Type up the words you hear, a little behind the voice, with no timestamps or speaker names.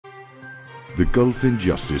The Gulf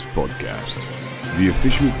Injustice Podcast, the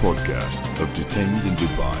official podcast of Detained in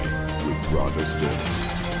Dubai with Radha Stirling.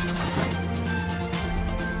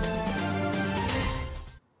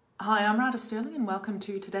 Hi, I'm Radha Stirling and welcome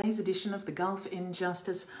to today's edition of the Gulf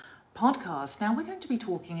Injustice Podcast. Now we're going to be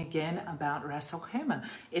talking again about Ras Al Khaimah.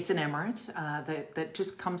 It's an emirate that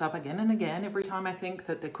just comes up again and again every time I think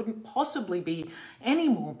that there couldn't possibly be any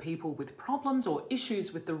more people with problems or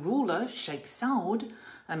issues with the ruler, Sheikh Saud.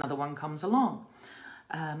 Another one comes along.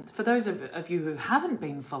 For those of you who haven't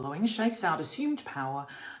been following, Sheikh Saud assumed power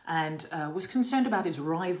and was concerned about his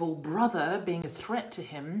rival brother being a threat to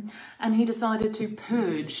him, and he decided to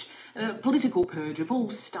purge, political purge of all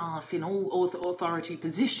staff in all authority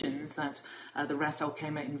positions. That's the Ras Al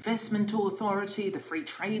Khaimah Investment Authority, the Free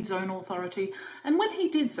Trade Zone Authority, and when he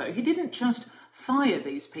did so, he didn't just fire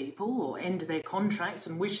these people or end their contracts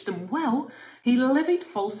and wish them well. He levied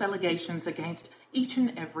false allegations against each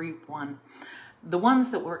and every one. The ones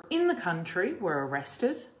that were in the country were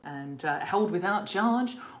arrested and held without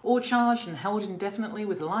charge, or charged and held indefinitely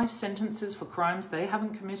with life sentences for crimes they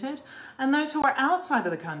haven't committed. And those who are outside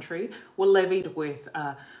of the country were levied with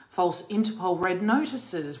false Interpol red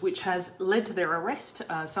notices, which has led to their arrest.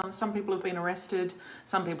 Some people have been arrested,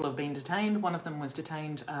 some people have been detained. One of them was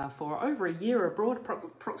detained for over a year abroad,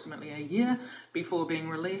 approximately a year before being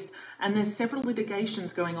released. And there's several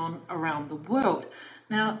litigations going on around the world.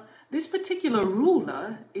 Now, this particular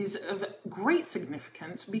ruler is of great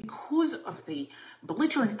significance because of the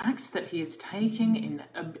belligerent acts that he is taking in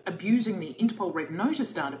abusing the Interpol Red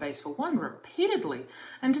Notice database, for one, repeatedly.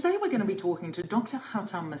 And today we're going to be talking to Dr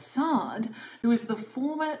Khater Massaad, who is the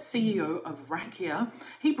former CEO of RAKIA.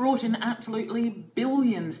 He brought in absolutely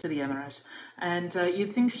billions to the emirate, and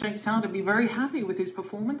you'd think Sheikh Saud would be very happy with his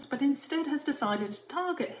performance, but instead has decided to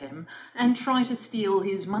target him and try to steal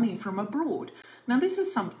his money from abroad. Now, this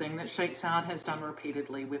is something that Sheikh Saud has done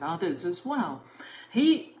repeatedly with others as well.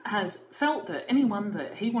 He has felt that anyone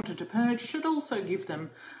that he wanted to purge should also give them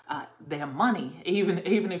their money, even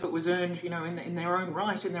if it was earned, in their own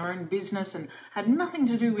right, in their own business, and had nothing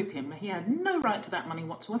to do with him. He had no right to that money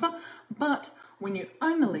whatsoever. But when you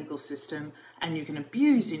own the legal system and you can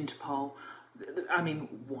abuse Interpol, I mean,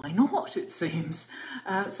 why not, it seems?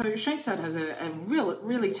 So Sheikh Saud has a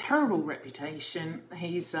really terrible reputation.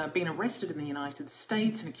 He's been arrested in the United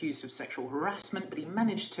States and accused of sexual harassment, but he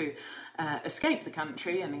managed to escape the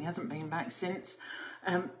country and he hasn't been back since.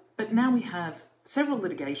 But now we have several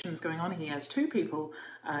litigations going on. He has two people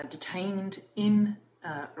detained in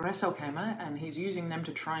Ras Al Khaimah, and he's using them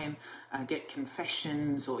to try and get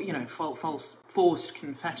confessions, or forced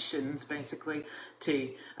confessions, basically, to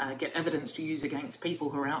get evidence to use against people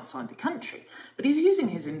who are outside the country. But he's using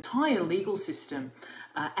his entire legal system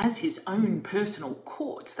as his own personal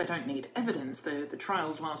courts. They don't need evidence. The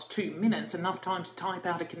trials last 2 minutes, enough time to type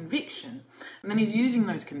out a conviction. And then he's using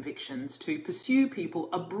those convictions to pursue people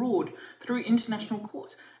abroad through international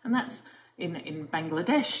courts. And that's in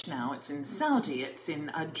Bangladesh now, it's in Saudi, it's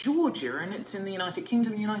in Georgia, and it's in the United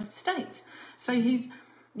Kingdom and United States. So he's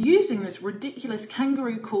using this ridiculous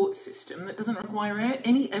kangaroo court system that doesn't require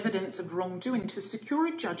any evidence of wrongdoing to secure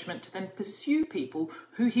a judgment to then pursue people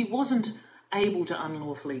who he wasn't able to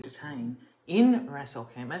unlawfully detain in Ras Al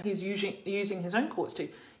Khaimah. He's using his own courts to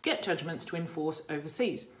get judgments to enforce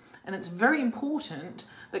overseas. And it's very important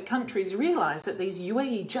that countries realise that these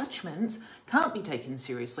UAE judgments can't be taken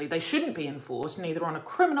seriously. They shouldn't be enforced, neither on a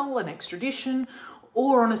criminal, an extradition,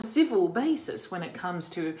 or on a civil basis when it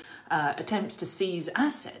comes to attempts to seize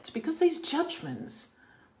assets, because these judgments,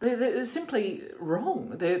 they're simply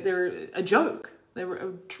wrong. They're a joke. They're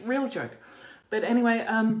a real joke. But anyway,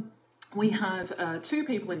 we have two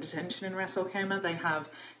people in detention in Ras Al Khaimah. They have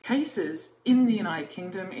cases in the United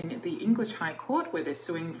Kingdom in the English High Court where they're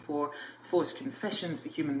suing for forced confessions for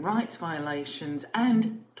human rights violations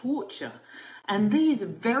and torture. And these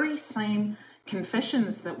very same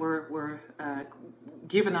confessions that were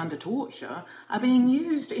given under torture are being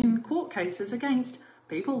used in court cases against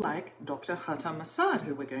people like Dr Khater Massaad,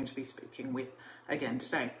 who we're going to be speaking with again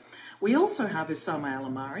today. We also have Usama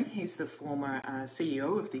Al-Amari. He's the former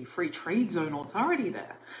CEO of the Free Trade Zone Authority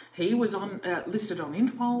there. He was listed on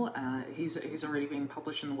Interpol. He's already been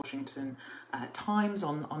published in the Washington Times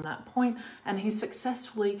on that point, and he's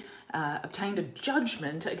successfully obtained a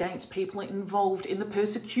judgment against people involved in the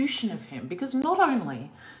persecution of him, because not only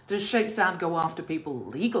does Sheikh Saud go after people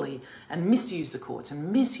legally and misuse the courts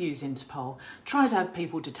and misuse Interpol, try to have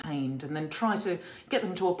people detained and then try to get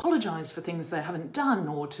them to apologise for things they haven't done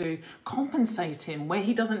or to compensate him where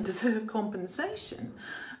he doesn't deserve compensation.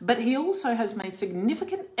 But he also has made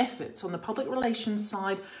significant efforts on the public relations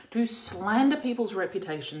side to slander people's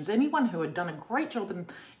reputations. Anyone who had done a great job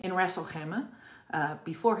in Ras Al Khaimah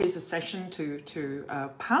before his accession to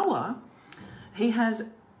power, he has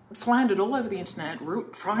slandered all over the internet,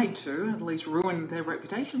 tried to at least ruin their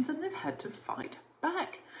reputations, and they've had to fight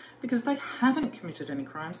back because they haven't committed any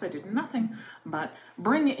crimes. They did nothing but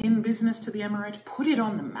bring in business to the Emirate, put it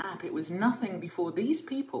on the map. It was nothing before these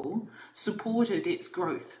people supported its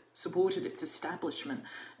growth, supported its establishment,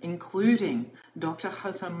 including Dr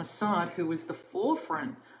Khater Massaad, who was the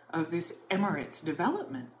forefront of this Emirates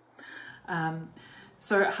development.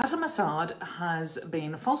 So Khater Massaad has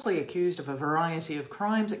been falsely accused of a variety of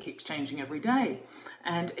crimes. It keeps changing every day.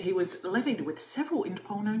 And he was levied with several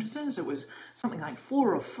Interpol notices. It was something like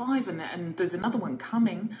 4 or 5, and there's another one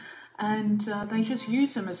coming. And they just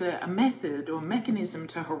use him as a method or mechanism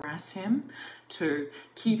to harass him, to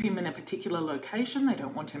keep him in a particular location. They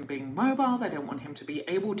don't want him being mobile. They don't want him to be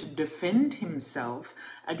able to defend himself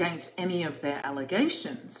against any of their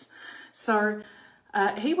allegations. So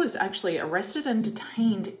he was actually arrested and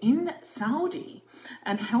detained in Saudi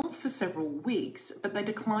and held for several weeks, but they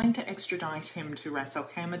declined to extradite him to Ras Al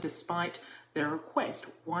Khaimah despite their request.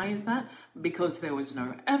 Why is that? Because there was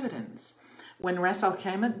no evidence. When Ras Al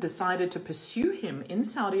Khaimah decided to pursue him in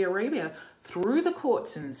Saudi Arabia through the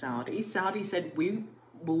courts in Saudi, Saudi said, we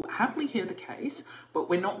will happily hear the case, but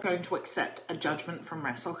we're not going to accept a judgment from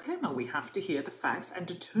Ras Al Khaimah. We have to hear the facts and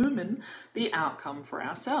determine the outcome for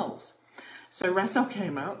ourselves. So Ras Al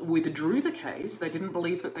Khaimah withdrew the case. They didn't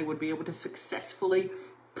believe that they would be able to successfully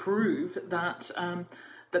prove that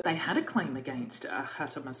that they had a claim against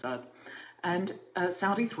Khater Massaad. And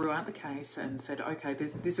Saudi threw out the case and said, okay,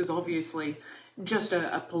 this is obviously just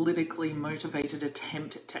a politically motivated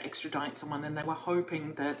attempt to extradite someone, and they were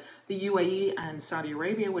hoping that the UAE and Saudi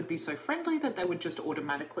Arabia would be so friendly that they would just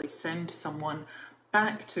automatically send someone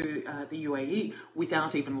back to the UAE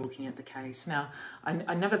without even looking at the case. Now,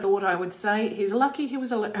 I never thought I would say he's lucky he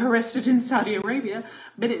was arrested in Saudi Arabia,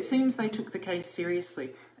 but it seems they took the case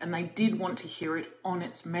seriously and they did want to hear it on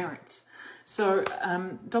its merits. So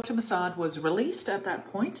Dr Massaad was released at that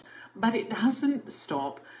point, but it doesn't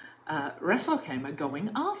stop Ras Al Khaimah going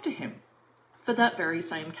after him. For that very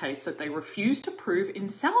same case that they refused to prove in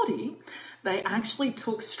Saudi, they actually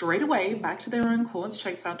took straight away back to their own courts.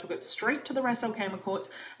 Sheikh Saud took it straight to the Ras Al Khaimah courts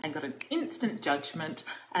and got an instant judgment,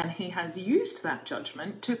 and he has used that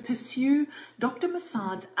judgment to pursue Dr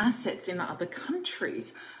Massaad's assets in other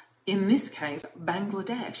countries, in this case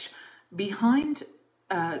Bangladesh, behind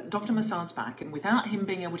Dr Massaad's back, and without him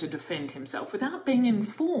being able to defend himself, without being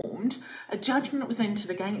informed, a judgment was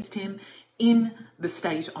entered against him in the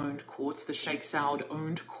state-owned courts, the Sheikh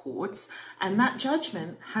Saud-owned courts, and that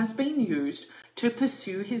judgment has been used to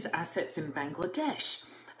pursue his assets in Bangladesh.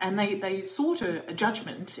 And they sought a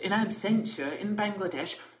judgment in absentia in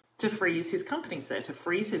Bangladesh to freeze his companies there, to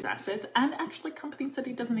freeze his assets, and actually companies that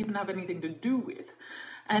he doesn't even have anything to do with.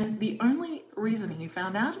 And the only reason he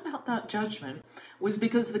found out about that judgment was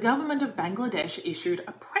because the government of Bangladesh issued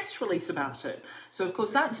a press release about it. So, of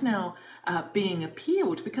course, that's now being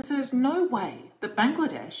appealed, because there's no way that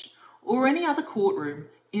Bangladesh or any other courtroom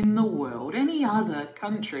in the world, any other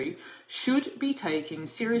country, should be taking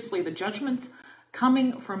seriously the judgments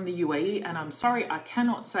coming from the UAE. And I'm sorry, I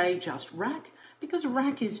cannot say just RAK, because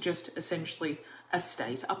RAK is just essentially a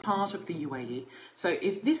state, a part of the UAE. So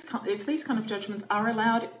if these kind of judgments are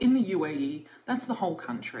allowed in the UAE, that's the whole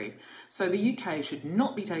country. So the UK should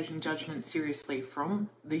not be taking judgments seriously from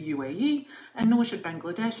the UAE, and nor should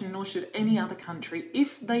Bangladesh, and nor should any other country.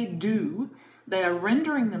 If they do, they are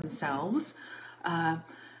rendering themselves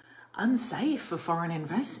unsafe for foreign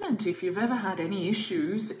investment. If you've ever had any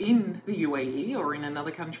issues in the UAE or in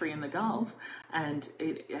another country in the Gulf, and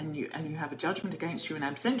you have a judgment against you in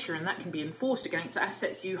absentia, and that can be enforced against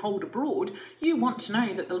assets you hold abroad, you want to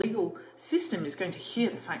know that the legal system is going to hear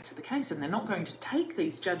the facts of the case, and they're not going to take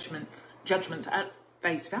these judgments at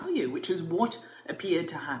face value, which is what appeared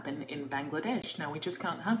to happen in Bangladesh. Now, we just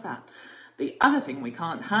can't have that. The other thing we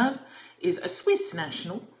can't have is a Swiss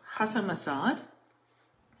national, Khater Massaad,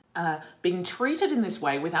 being treated in this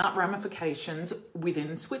way without ramifications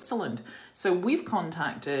within Switzerland. So we've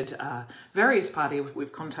contacted various parties.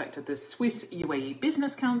 We've contacted the Swiss UAE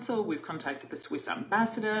Business Council, we've contacted the Swiss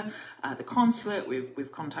ambassador, the consulate,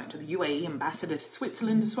 we've contacted the UAE ambassador to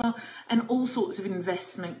Switzerland as well, and all sorts of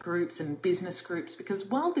investment groups and business groups, because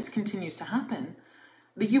while this continues to happen,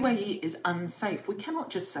 the UAE is unsafe. We cannot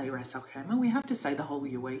just say Ras Al Khaimah, we have to say the whole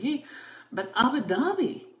UAE. But Abu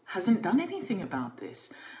Dhabi hasn't done anything about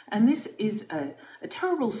this. And this is a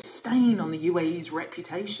terrible stain on the UAE's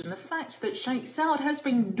reputation. The fact that Sheikh Saud has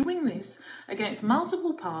been doing this against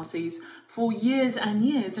multiple parties for years and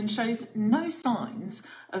years and shows no signs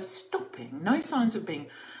of stopping, no signs of being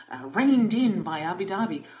reined in by Abu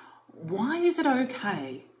Dhabi. Why is it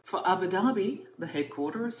okay for Abu Dhabi, the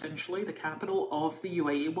headquarters, essentially the capital of the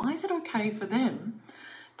UAE, why is it okay for them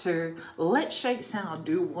to let Sheikh Saud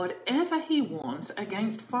do whatever he wants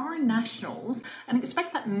against foreign nationals and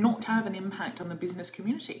expect that not to have an impact on the business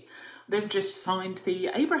community? They've just signed the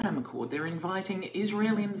Abraham Accord. They're inviting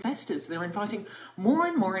Israeli investors. They're inviting more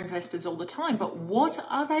and more investors all the time. But what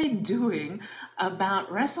are they doing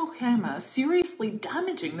about Ras Al Khaimah seriously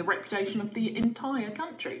damaging the reputation of the entire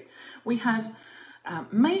country? We have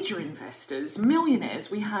major investors, millionaires.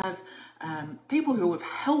 We have people who have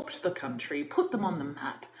helped the country, put them on the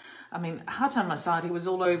map. I mean, Khater Massaad, he was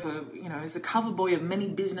all over, you know, as a cover boy of many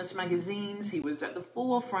business magazines. He was at the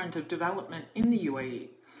forefront of development in the UAE.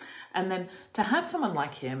 And then to have someone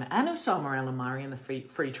like him and Osama El Amari in the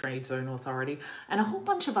Free Trade Zone Authority and a whole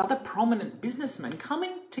bunch of other prominent businessmen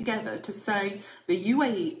coming together to say the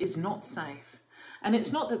UAE is not safe. And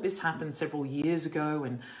it's not that this happened several years ago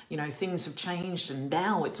and, you know, things have changed and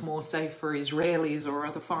now it's more safe for Israelis or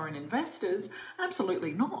other foreign investors.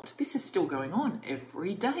 Absolutely not. This is still going on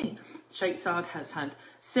every day. Sheikh Saud has had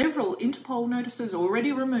several Interpol notices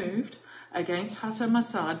already removed against Khater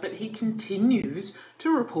Massaad, but he continues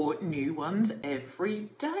to report new ones every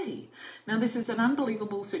day. Now, this is an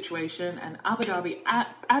unbelievable situation, and Abu Dhabi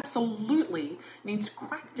absolutely needs to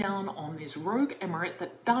crack down on this rogue emirate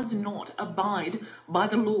that does not abide by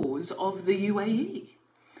the laws of the UAE.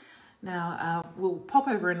 Now, we'll pop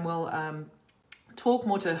over and we'll talk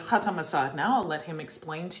more to Khater Massaad now. I'll let him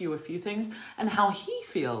explain to you a few things and how he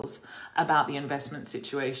feels about the investment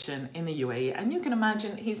situation in the UAE. And you can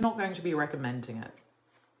imagine he's not going to be recommending it.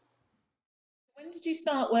 When did you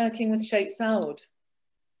start working with Sheikh Saud?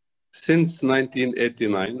 Since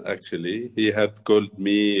 1989, actually. He had called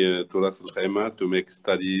me to Ras Al Khaimah to make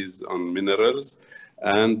studies on minerals.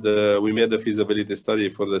 And we made a feasibility study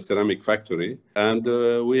for the ceramic factory. And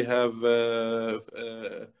we have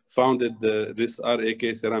founded this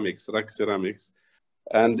RAK Ceramics, RAK Ceramics.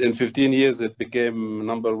 And in 15 years, it became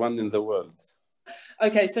 #1 in the world.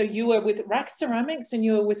 Okay, so you were with RAK Ceramics and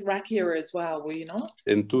you were with RAKIA as well, were you not?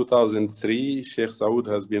 In 2003, Sheikh Saud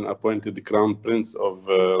has been appointed the Crown Prince of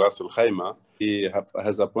Ras Al Khaimah. He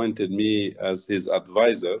has appointed me as his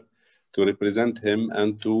advisor to represent him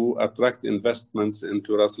and to attract investments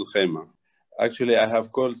into Ras Al Khaimah. Actually, I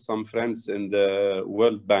have called some friends in the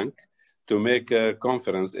World Bank to make a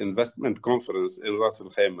conference, investment conference in Ras Al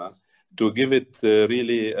Khaimah, to give it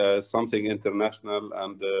really something international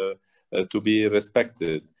and to be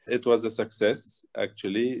respected. It was a success,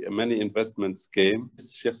 actually. Many investments came.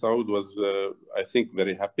 Sheikh Saud was, I think,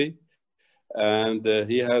 very happy. And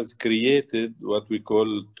he has created what we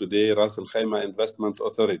call today Ras Al Khaimah Investment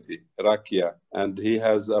Authority, RAKIA. And he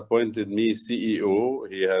has appointed me CEO.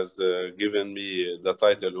 He has given me the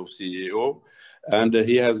title of CEO. And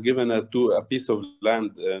he has given a piece of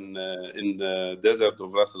land in the desert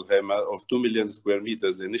of Ras Al Khaimah of 2 million square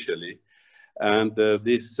meters initially. And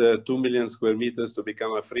this 2 million square meters to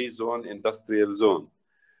become a free zone, industrial zone.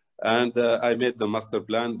 And I made the master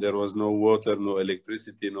plan. There was no water, no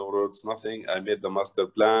electricity, no roads, nothing. I made the master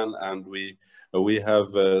plan, and we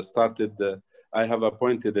have started. I have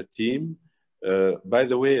appointed a team. By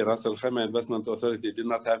the way, Ras Al Khaimah Investment Authority did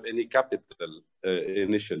not have any capital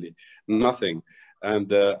initially, nothing.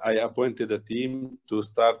 And I appointed a team to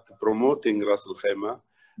start promoting Ras Al Khaimah.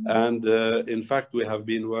 And in fact, we have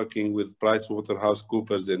been working with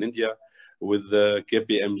PricewaterhouseCoopers in India, with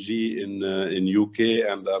KPMG in UK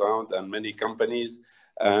and around, and many companies,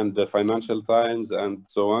 and the Financial Times and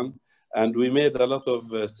so on. And we made a lot of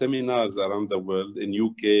seminars around the world, in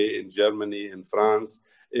UK, in Germany, in France,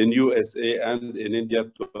 in USA, and in India,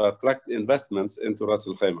 to attract investments into Ras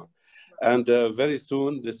Al Khaimah. And very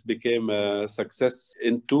soon, this became a success.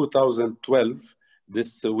 In 2012,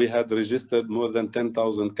 we had registered more than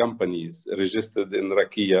 10,000 companies registered in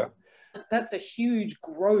RAKIA. That's a huge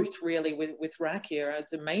growth, really, with RAKIA.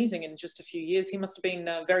 It's amazing in just a few years. He must have been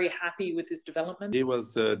very happy with this development. He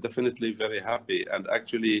was definitely very happy. And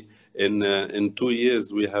actually, in 2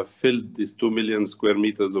 years, we have filled these 2 million square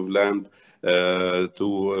meters of land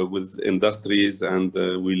with industries, and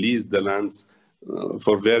we leased the lands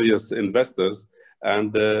for various investors.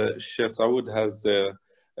 And Sheikh Saud has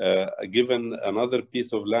given another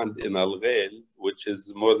piece of land in Al Ghail, which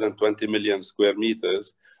is more than 20 million square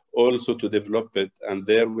meters, also to develop it. And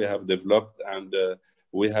there we have developed, and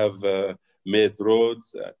we have made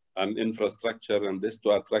roads and infrastructure and this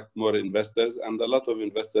to attract more investors. And a lot of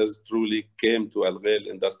investors truly came to Al Ghail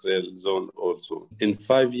Industrial Zone also. In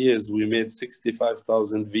 5 years, we made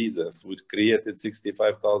 65,000 visas, which created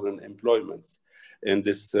 65,000 employments in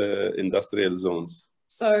this industrial zones.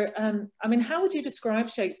 So, I mean, how would you describe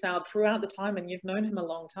Sheikh Saud throughout the time? And you've known him a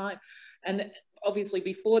long time. And obviously,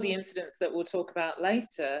 before the incidents that we'll talk about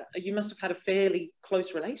later, you must have had a fairly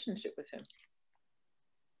close relationship with him.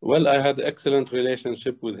 Well, I had excellent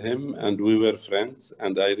relationship with him, and we were friends.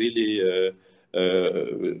 And I really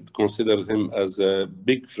considered him as a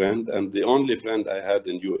big friend and the only friend I had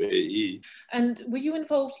in UAE. And were you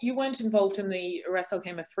involved? You weren't involved in the Ras Al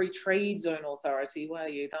Khaimah Free Trade Zone Authority, were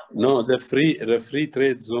you? No, the free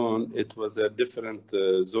trade zone. It was a different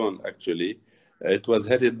zone actually. It was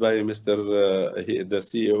headed by Mr. The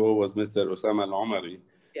CEO was Mr. Osama Al Omari,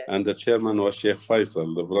 yes. And the chairman was Sheikh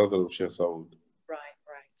Faisal, the brother of Sheikh Saud. Right,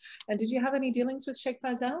 right. And did you have any dealings with Sheikh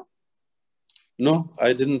Faisal? No,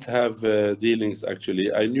 I didn't have dealings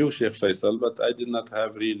actually. I knew Sheikh Faisal, but I did not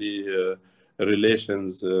have really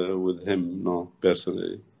relations with him, no,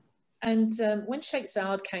 personally. And when Sheikh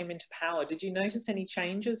Saud came into power, did you notice any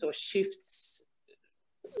changes or shifts?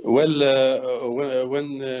 Well,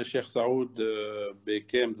 when Sheikh Saud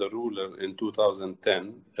became the ruler in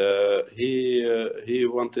 2010, he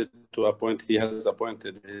wanted to appoint, he has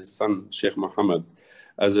appointed his son, Sheikh Mohammed,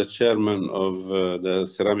 as a chairman of the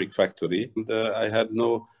ceramic factory. And, I had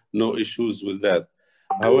no issues with that.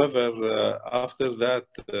 However, after that,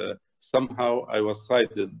 somehow I was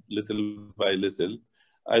cited little by little.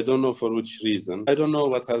 I don't know for which reason. I don't know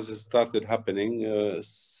what has started happening.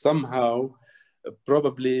 Somehow,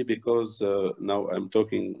 probably because, now I'm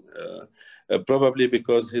talking, probably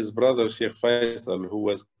because his brother Sheikh Faisal, who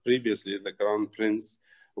was previously the Crown Prince,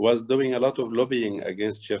 was doing a lot of lobbying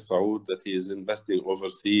against Sheikh Saud that he is investing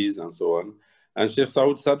overseas and so on. And Sheikh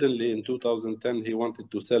Saud suddenly in 2010, he wanted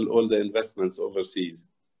to sell all the investments overseas.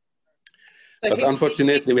 So but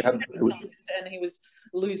unfortunately, we had... And he was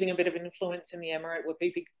losing a bit of influence in the emirate. Were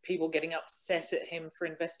people getting upset at him for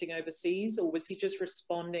investing overseas? Or was he just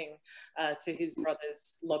responding to his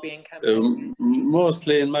brother's lobbying campaign?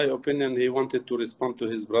 Mostly, in my opinion, he wanted to respond to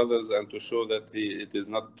his brothers and to show that it is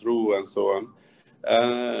not true and so on.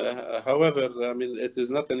 However, I mean, it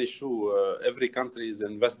is not an issue. Every country is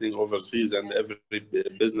investing overseas and every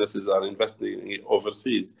businesses are investing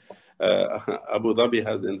overseas. Abu Dhabi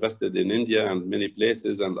has invested in India and many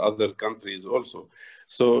places and other countries also.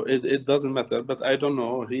 So it doesn't matter, but I don't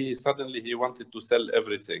know. He wanted to sell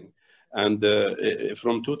everything. And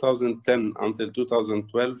from 2010 until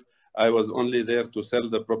 2012, I was only there to sell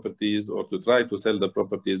the properties or to try to sell the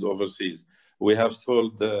properties overseas. We have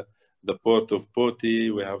sold the port of Poti,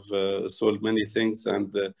 we have sold many things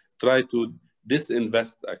and try to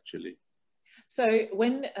disinvest actually. So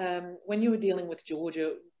when you were dealing with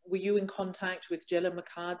Georgia, were you in contact with Jela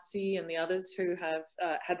Mikadzi and the others who have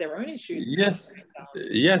had their own issues?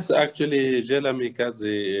 Yes, actually Jela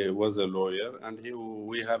Mikadzi was a lawyer and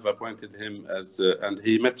we have appointed him as, and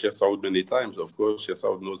he met Sheikh Saud many times, of course. Sheikh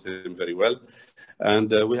Saud knows him very well.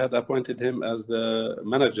 And we had appointed him as the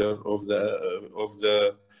manager of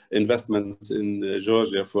the investments in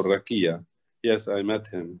Georgia for RAKIA. Yes, I met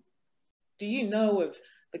him. Do you know of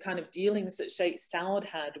the kind of dealings that Sheikh Saud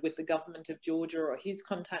had with the government of Georgia or his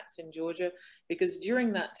contacts in Georgia? Because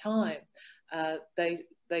during that time,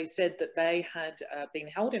 they said that they had been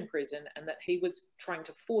held in prison and that he was trying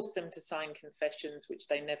to force them to sign confessions, which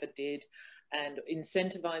they never did, and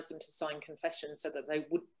incentivize them to sign confessions so that they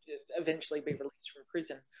would eventually be released from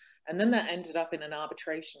prison. And then that ended up in an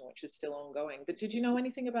arbitration, which is still ongoing. But did you know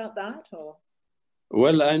anything about that? Or?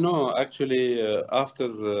 Well, I know actually after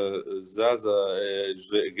Zaza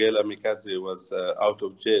Gela Mikadzi was out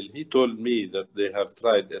of jail, he told me that they have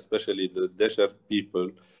tried, especially the Desher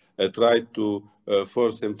people, tried to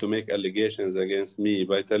force him to make allegations against me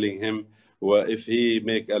by telling him, well, if he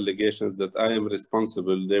make allegations that I am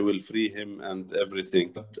responsible, they will free him and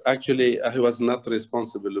everything. But actually, I was not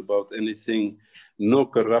responsible about anything. No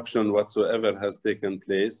corruption whatsoever has taken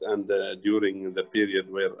place. And during the period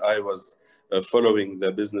where I was following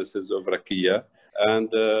the businesses of RAKIA. And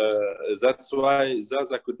that's why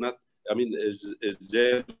Zaza could not, I mean,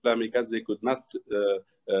 Jela Mikadzi could not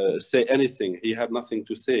say anything. He had nothing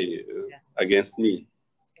to say against me.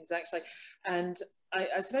 Exactly. And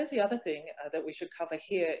I suppose the other thing that we should cover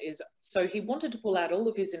here is, so he wanted to pull out all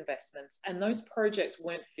of his investments and those projects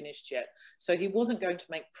weren't finished yet. So he wasn't going to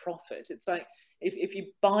make profit. It's like, if you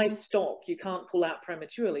buy stock, you can't pull out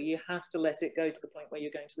prematurely. You have to let it go to the point where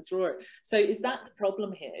you're going to withdraw it. So is that the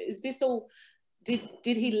problem here? Is this all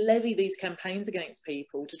did he levy these campaigns against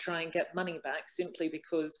people to try and get money back simply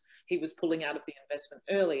because he was pulling out of the investment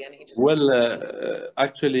early and he just... Well,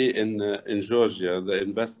 actually, in Georgia, the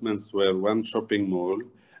investments were one shopping mall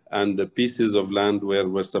and the pieces of land where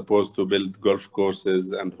we're supposed to build golf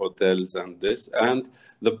courses and hotels and this, and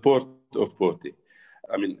the port of Poti.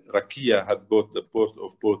 I mean, RAKIA had bought the port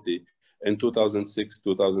of Poti in 2006,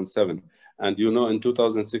 2007. And you know, in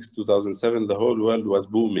 2006, 2007, the whole world was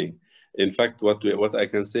booming. In fact, what I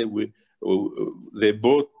can say, they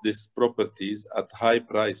bought these properties at high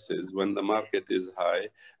prices when the market is high,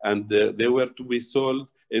 and they were to be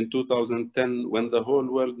sold in 2010 when the whole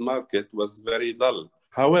world market was very dull.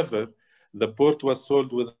 However, the port was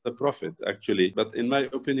sold with a profit, actually. But in my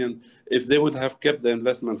opinion, if they would have kept the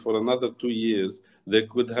investment for another 2 years, they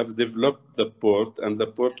could have developed the port, and the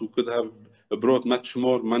port could have brought much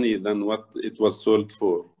more money than what it was sold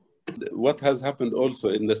for. What has happened also,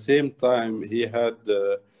 in the same time, he had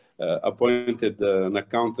appointed an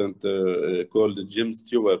accountant called Jim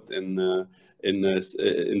Stewart in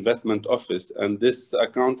investment office. And this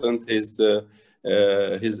accountant, his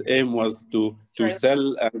aim was to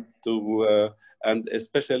sell and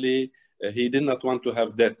especially he did not want to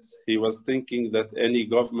have debts. He was thinking that any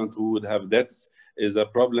government who would have debts is a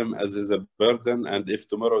problem, as is a burden, and if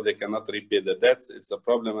tomorrow they cannot repay the debts, it's a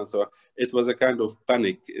problem, and so on. It was a kind of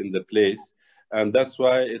panic in the place, and that's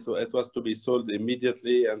why it was to be sold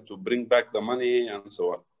immediately and to bring back the money and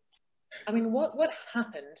so on. I mean, what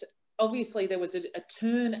happened? Obviously, there was a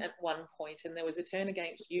turn at one point, and there was a turn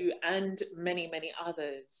against you and many, many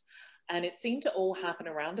others. And it seemed to all happen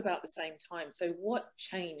around about the same time. So what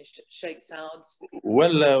changed, Sheikh Saud's?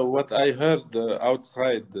 Well, what I heard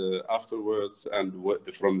outside afterwards and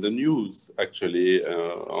from the news, actually,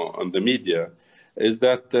 on the media, is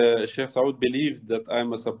that Sheikh Saud believed that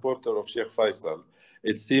I'm a supporter of Sheikh Faisal.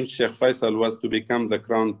 It seems Sheikh Faisal was to become the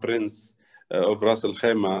crown prince of Ras Al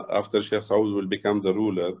Khaimah after Sheikh Saud will become the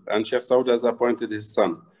ruler. And Sheikh Saud has appointed his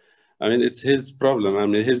son. I mean, it's his problem. I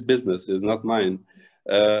mean, his business is not mine.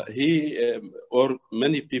 Or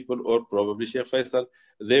many people, or probably Sheikh Faisal,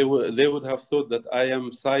 they would have thought that I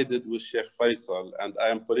am sided with Sheikh Faisal and I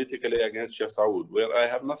am politically against Sheikh Saud, where I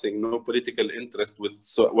have nothing, no political interest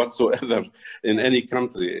whatsoever in any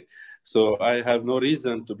country. So I have no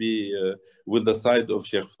reason to be with the side of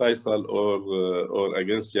Sheikh Faisal or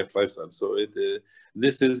against Sheikh Faisal. So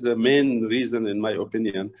this is the main reason, in my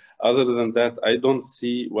opinion. Other than that, I don't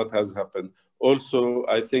see what has happened. Also,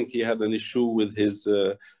 I think he had an issue with his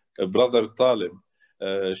brother Talib,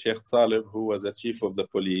 Sheikh Talib, who was a chief of the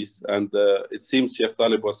police. And it seems Sheikh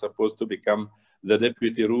Talib was supposed to become the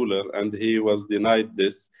deputy ruler, and he was denied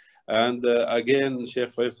this. And again, Sheikh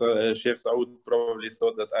Saud probably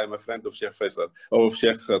thought that I'm a friend of Sheikh Faisal, or of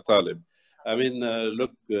Sheikh Talib. I mean,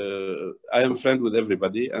 look, I am a friend with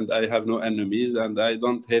everybody, and I have no enemies, and I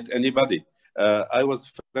don't hate anybody. I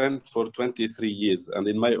was a friend for 23 years, and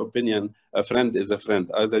in my opinion, a friend is a friend.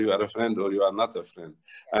 Either you are a friend or you are not a friend.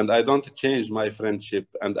 And I don't change my friendship.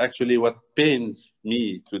 And actually, what pains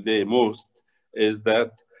me today most is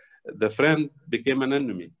that the friend became an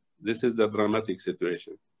enemy. This is a dramatic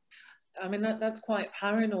situation. I mean, that's quite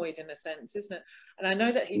paranoid in a sense, isn't it? And I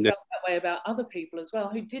know that he felt that way about other people as well,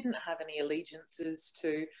 who didn't have any allegiances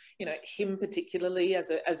to, you know, him particularly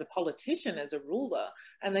as a politician, as a ruler,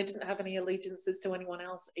 and they didn't have any allegiances to anyone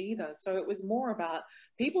else either. So it was more about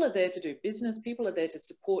people are there to do business, people are there to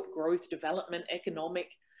support growth, development,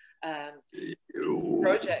 economic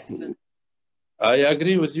projects. I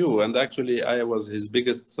agree with you, and actually I was his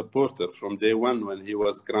biggest supporter from day one when he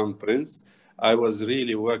was crown prince. I was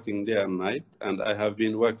really working day and night, and I have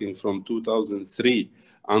been working from 2003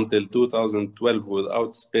 until 2012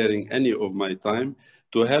 without sparing any of my time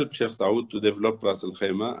to help Sheikh Saud to develop Ras Al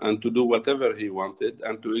Khaimah and to do whatever he wanted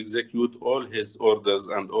and to execute all his orders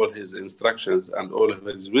and all his instructions and all of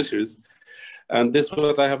his wishes. And this is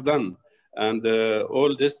what I have done. And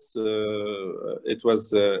all this, it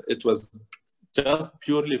was just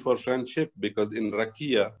purely for friendship, because in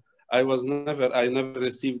RAKIA, I never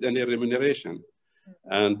received any remuneration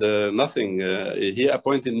and nothing. He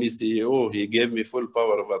appointed me CEO. He gave me full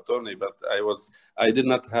power of attorney, but I did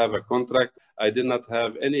not have a contract. I did not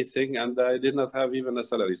have anything, and I did not have even a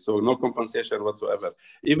salary. So no compensation whatsoever.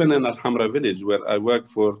 Even in Al Hamra village, where I worked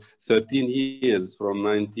for 13 years from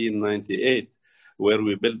 1998, where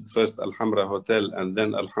we built first Al Hamra Hotel and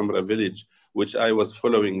then Al Hamra Village, which I was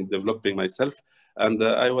following, developing myself. And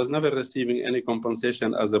I was never receiving any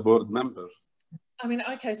compensation as a board member. I mean,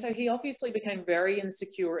 okay, so he obviously became very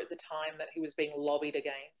insecure at the time that he was being lobbied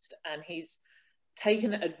against, and he's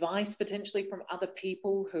taken advice potentially from other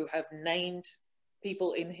people who have named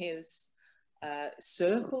people in his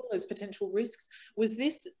circle as potential risks. Was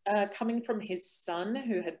this coming from his son,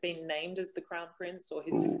 who had been named as the crown prince, or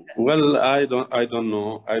his successor? Well, I don't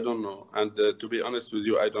know. And to be honest with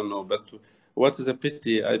you, I don't know. But what is a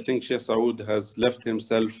pity, I think Sheikh Saud has left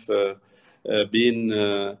himself being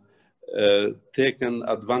taken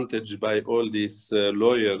advantage by all these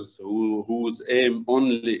lawyers whose aim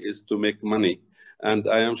only is to make money. And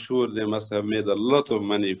I am sure they must have made a lot of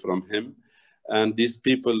money from him. And these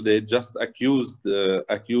people, they just accused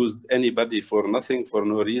anybody for nothing, for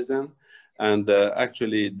no reason. And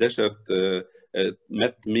actually, Deschert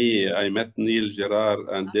met me. I met Neil Gerard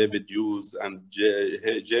and David Hughes and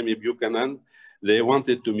Jamie Buchanan. They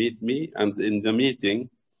wanted to meet me. And in the meeting,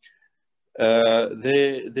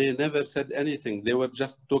 they never said anything. They were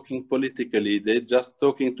just talking politically. They just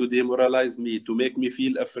talking to demoralize me, to make me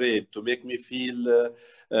feel afraid, to make me feel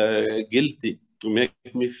guilty, to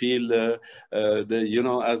make me feel,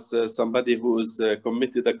 as somebody who's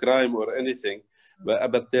committed a crime or anything.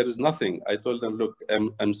 But there is nothing. I told them, look,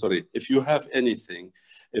 I'm sorry. If you have anything,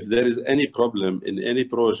 if there is any problem in any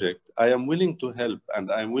project, I am willing to help,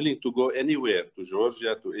 and I'm willing to go anywhere, to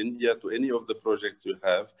Georgia, to India, to any of the projects you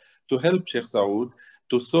have, to help Sheikh Saud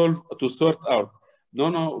to sort out.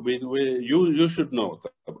 No, you should know.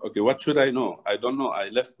 Okay, what should I know? I don't know. I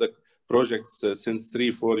left the projects since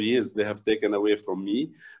 3-4 years. They have taken away from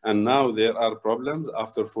me, and now there are problems.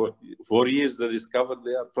 After 4 years, they discovered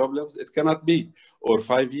there are problems. It cannot be. Or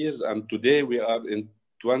 5 years, and today we are in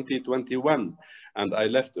 2021, and I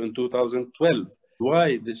left in 2012.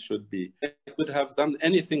 Why this should be? I could have done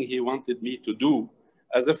anything he wanted me to do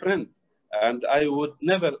as a friend. And I would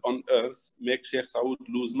never on earth make Sheikh Saud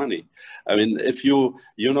lose money. I mean, if you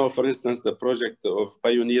know, for instance, the project of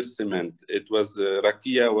Pioneer Cement, it was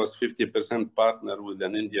RAKIA was 50% partner with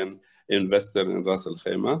an Indian investor in Ras Al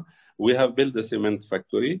Khaimah. We have built a cement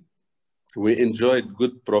factory. We enjoyed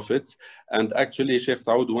good profits. And actually, Sheikh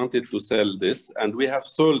Saud wanted to sell this. And we have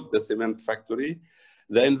sold the cement factory.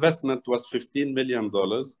 The investment was $15 million.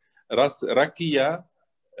 RAKIA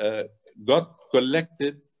got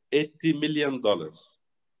collected $80 million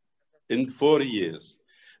in 4 years.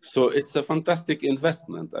 So it's a fantastic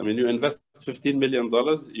investment. I mean, you invest $15 million,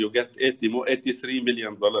 you get $83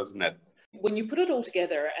 million net. When you put it all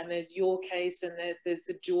together, and there's your case, and there's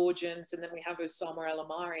the Georgians, and then we have Osama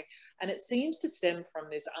al-Amari, and it seems to stem from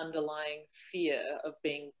this underlying fear of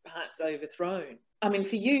being perhaps overthrown. I mean,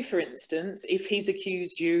 for you, for instance, if he's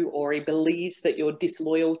accused you or he believes that you're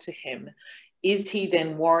disloyal to him, is he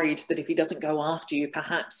then worried that if he doesn't go after you,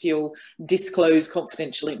 perhaps you'll disclose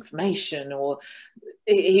confidential information, or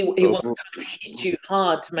he wants to kind of hit you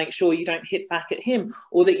hard to make sure you don't hit back at him,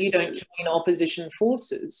 or that you don't join opposition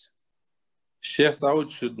forces? Sheikh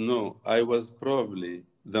Saud should know I was probably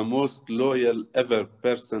the most loyal ever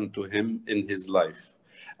person to him in his life.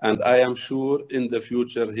 And I am sure in the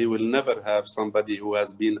future he will never have somebody who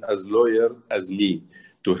has been as loyal as me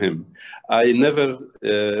to him. I never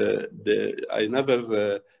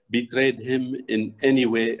betrayed him in any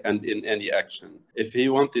way and in any action. If he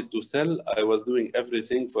wanted to sell, I was doing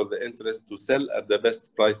everything for the interest to sell at the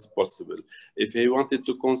best price possible. If he wanted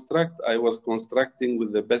to construct, I was constructing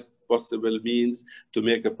with the best possible means to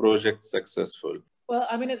make a project successful. Well,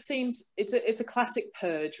 I mean, it seems it's a classic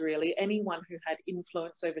purge, really. Anyone who had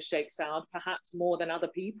influence over Sheikh Saud, perhaps more than other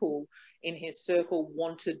people in his circle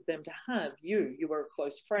wanted them to have. You were a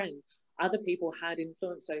close friend. Other people had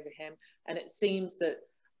influence over him. And it seems that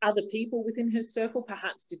other people within his circle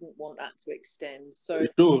perhaps didn't want that to extend. So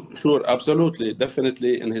Sure, absolutely,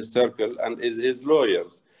 definitely in his circle and his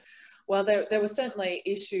lawyers. Well, there were certainly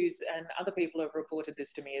issues, and other people have reported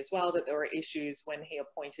this to me as well, that there were issues when he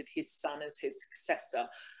appointed his son as his successor,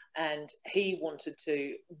 and he wanted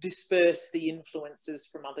to disperse the influences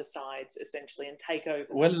from other sides, essentially, and take over.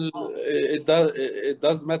 Well, it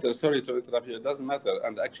does matter. Sorry to interrupt you. It doesn't matter.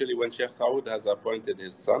 And actually, when Sheikh Saud has appointed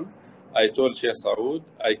his son, I told Sheikh Saud,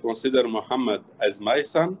 I consider Muhammad as my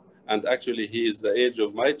son, and actually he is the age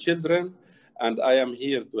of my children, and I am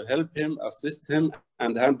here to help him, assist him,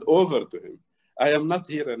 and hand over to him. I am not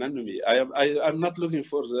here an enemy. I'm not looking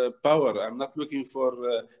for power. I'm not looking for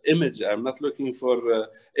image. I'm not looking for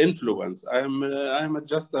influence. I'm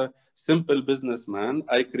just a simple businessman.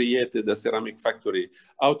 I created a ceramic factory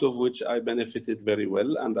out of which I benefited very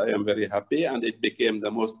well, and I am very happy. And it became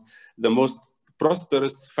the most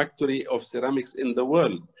prosperous factory of ceramics in the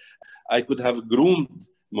world. I could have groomed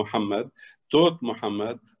Muhammad, taught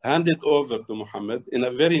Muhammad, handed over to Muhammad in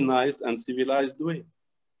a very nice and civilized way.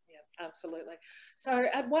 Yeah, Absolutely. So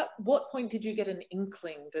at what point did you get an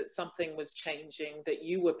inkling that something was changing, that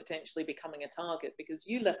you were potentially becoming a target? Because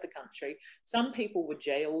you left the country. Some people were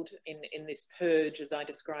jailed in this purge, as I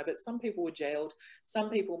describe it. Some people were jailed. Some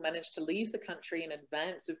people managed to leave the country in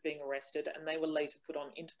advance of being arrested, and they were later put on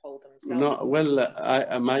Interpol themselves. No, well,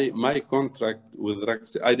 my contract with RAK,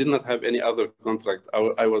 I did not have any other contract.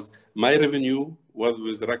 My revenue was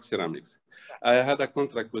with RAK Ceramics. I had a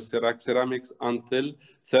contract with RAK Ceramics until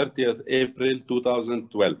 30th April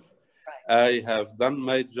 2012. Right. I have done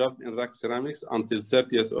my job in RAK Ceramics until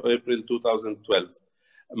 30th of April 2012.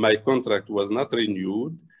 My contract was not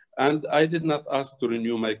renewed, and I did not ask to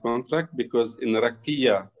renew my contract because in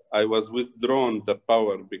RAKIA, I was withdrawn the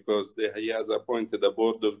power because he has appointed a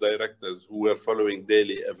board of directors who were following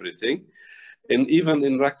daily everything. And even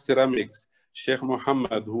in RAK Ceramics, Sheikh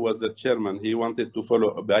Mohammed, who was the chairman, he wanted to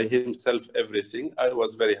follow by himself everything. I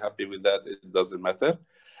was very happy with that. It doesn't matter.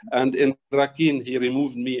 And in Rakin, he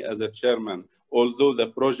removed me as a chairman, although the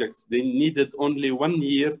projects, they needed only 1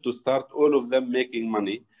 year to start all of them making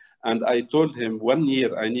money. And I told him 1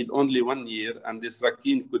 year, I need only 1 year, and this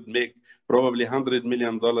Rakin could make probably $100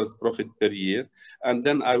 million profit per year, and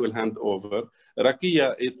then I will hand over.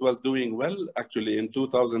 RAKIA, it was doing well. Actually, in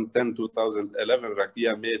 2010, 2011,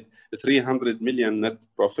 RAKIA made 300 million net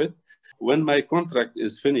profit. When my contract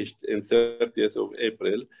is finished in 30th of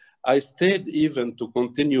April, I stayed even to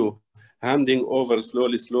continue handing over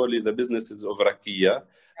slowly the businesses of RAKIA.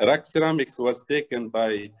 RAK Ceramics was taken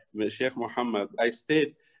by Sheikh Mohammed. I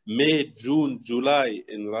stayed May, June, July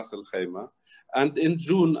in Ras Al Khaimah. And in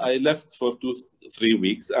June, I left for 2-3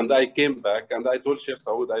 weeks, and I came back, and I told Sheikh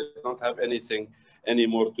Saud, I don't have anything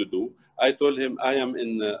anymore to do. I told him, I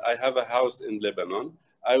have a house in Lebanon.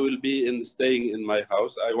 I will be staying in my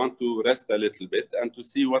house. I want to rest a little bit and to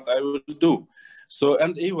see what I will do. So,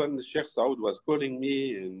 and even Sheikh Saud was calling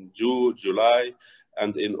me in June, July,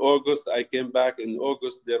 and in August, I came back. In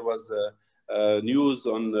August, there was news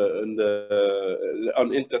on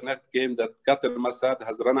internet came that Khater Massaad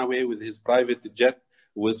has run away with his private jet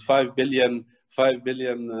with 5 billion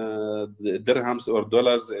dirhams or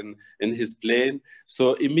dollars in his plane.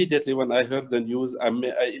 So immediately when I heard the news, I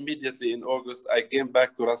immediately in August, I came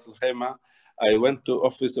back to Ras Al Khaimah. I went to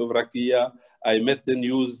office of RAKIA. I met the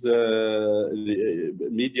news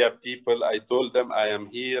media people. I told them I am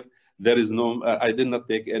here. There is no, I did not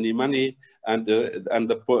take any money, and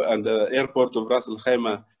the airport of Ras Al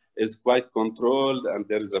Khaimah is quite controlled, and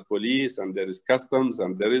there is a police, and there is customs,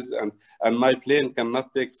 and my plane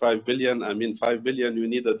cannot take 5 billion. I mean, 5 billion, you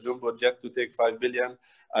need a jumbo jet to take 5 billion.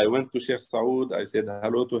 I went to Sheikh Saud, I said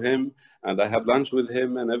hello to him, and I had lunch with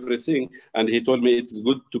him and everything, and he told me it's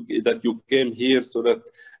good that you came here so that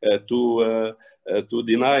to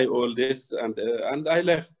deny all this, and I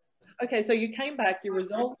left. Okay, so you came back, you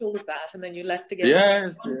resolved all of that, and then you left again.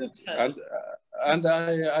 Yes, and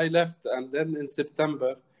I left, and then in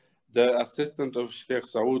September, the assistant of Sheikh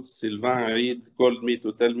Saud, Sylvain Eid, called me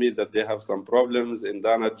to tell me that they have some problems in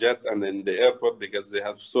Dana Jet and in the airport because they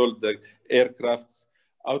have sold the aircrafts,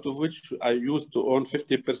 out of which I used to own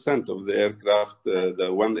 50% of the aircraft, the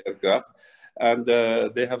one aircraft. And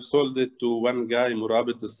they have sold it to one guy,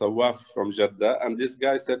 Murabit al-Sawaf from Jeddah. And this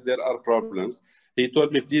guy said there are problems. He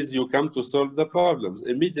told me, please, you come to solve the problems.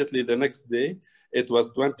 Immediately the next day, it was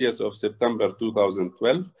 20th of September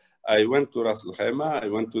 2012. I went to Ras Al Khaimah. I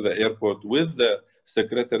went to the airport with the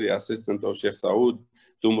secretary assistant of Sheikh Saud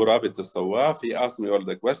to Murabit al-Sawaf. He asked me all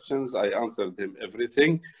the questions. I answered him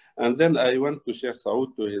everything. And then I went to Sheikh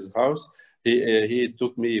Saud to his house. He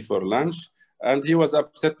took me for lunch. And he was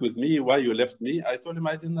upset with me. Why you left me? I told him,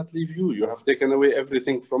 I did not leave you. You have taken away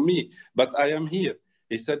everything from me, but I am here.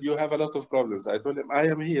 He said, you have a lot of problems. I told him, I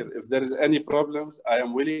am here. If there is any problems, I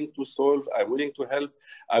am willing to solve. I'm willing to help.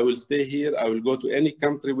 I will stay here. I will go to any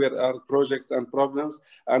country where there are projects and problems,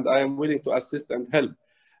 and I am willing to assist and help.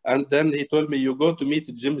 And then he told me, you go to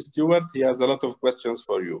meet Jim Stewart. He has a lot of questions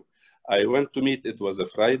for you. I went to meet, it was a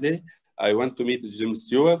Friday. I went to meet Jim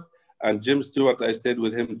Stewart. And Jim Stewart, I stayed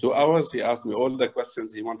with him 2 hours. He asked me all the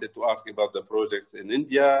questions he wanted to ask about the projects in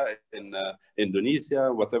India, in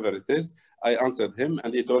Indonesia, whatever it is. I answered him,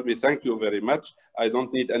 and he told me, thank you very much. I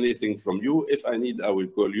don't need anything from you. If I need, I will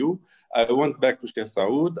call you. I went back to Sheikh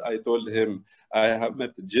Saud. I told him I have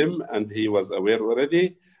met Jim, and he was aware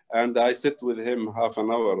already. And I sit with him half an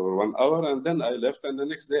hour or 1 hour, and then I left. And the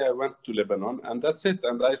next day I went to Lebanon, and that's it.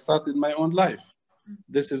 And I started my own life.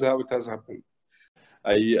 This is how it has happened.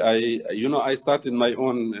 I started my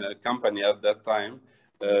own company at that time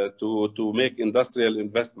to make industrial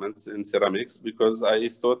investments in ceramics because I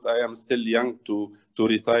thought I am still young to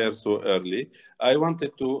retire so early. I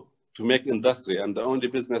wanted to to make industry, and the only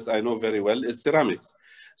business I know very well is ceramics.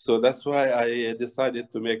 So that's why I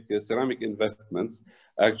decided to make ceramic investments,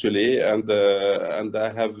 actually, and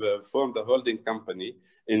I have formed a holding company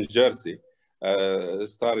in Jersey,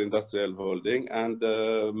 Star Industrial Holding, and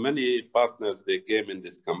many partners, they came in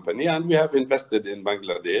this company, and we have invested in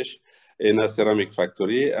Bangladesh in a ceramic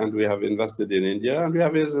factory, and we have invested in India, and we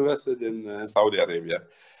have invested in Saudi Arabia.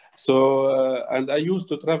 So, and I used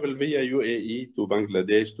to travel via UAE to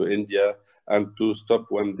Bangladesh, to India, and to stop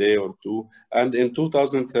one day or two. And in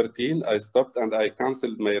 2013, I stopped and I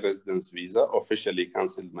canceled my residence visa, officially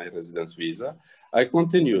canceled my residence visa. I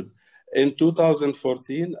continued. In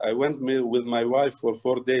 2014, I went with my wife for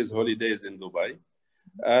 4 days holidays in Dubai.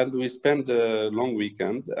 And we spent a long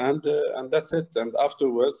weekend, and that's it. And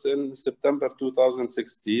afterwards, in September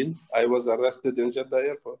 2016, I was arrested in Jeddah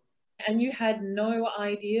airport. And you had no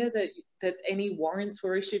idea that any warrants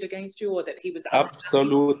were issued against you, or that he was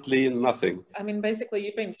absolutely nothing. I mean, basically,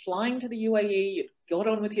 you'd been flying to the UAE, you'd got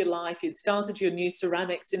on with your life, you'd started your new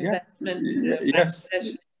ceramics investment. Yes.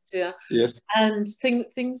 Yes. And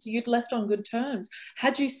things you'd left on good terms.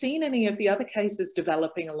 Had you seen any of the other cases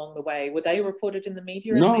developing along the way? Were they reported in the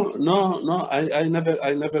media? No. I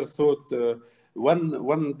never thought.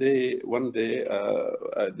 One day,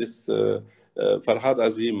 this Farhad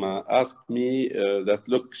Azima asked me that,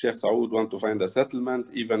 look, Sheikh Saud wants to find a settlement,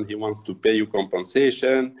 even he wants to pay you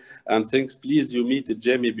compensation and things. Please, you meet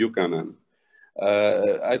Jamie Buchanan.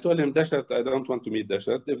 I told him, Dashat, I don't want to meet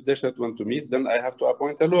Dashat. If Dashat want to meet, then I have to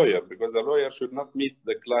appoint a lawyer, because a lawyer should not meet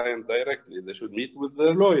the client directly. They should meet with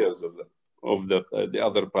the lawyers of the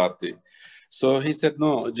other party. So he said,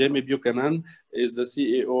 no, Jamie Buchanan is the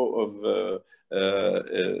CEO of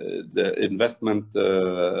the investment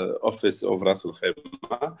office of Ras Al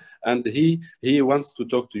Khaimah, and he wants to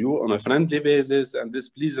talk to you on a friendly basis, and this,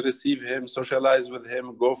 please receive him, socialize with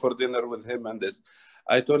him, go for dinner with him, and this.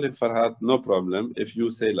 I told him, Farhad, no problem. If you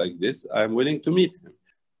say like this, I'm willing to meet him.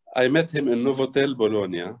 I met him in Novotel,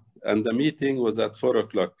 Bologna, and the meeting was at 4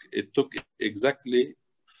 o'clock. It took exactly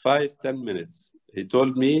 5-10 minutes. He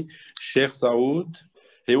told me, Sheikh Saud,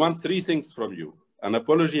 he wants 3 things from you. An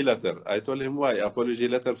apology letter. I told him, why? Apology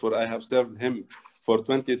letter for I have served him for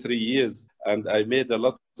 23 years and I made a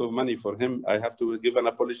lot of money for him. I have to give an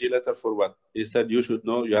apology letter for what? He said, you should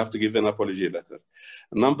know, you have to give an apology letter.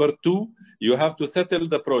 Number 2, you have to settle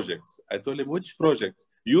the projects. I told him, which projects?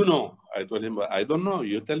 You know. I told him, I don't know.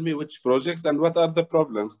 You tell me which projects and what are the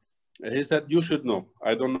problems. He said, you should know.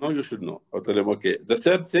 I don't know, you should know. I told him, okay. The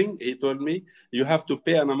 3rd thing, he told me, you have to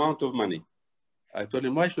pay an amount of money. I told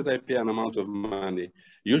him, why should I pay an amount of money?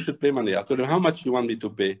 You should pay money. I told him, how much you want me to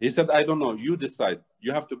pay? He said, I don't know. You decide.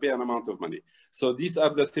 You have to pay an amount of money. So these are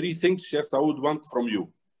the 3 things Sheikh Saud wants from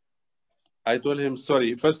you. I told him,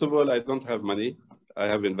 sorry, first of all, I don't have money. I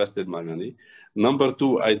have invested my money. Number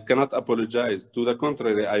 2, I cannot apologize. To the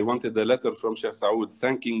contrary, I wanted a letter from Sheikh Saud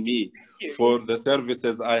thanking me for the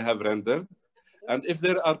services I have rendered. And if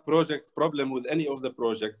there are problem with any of the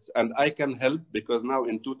projects, and I can help, because now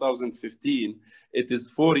in 2015, it is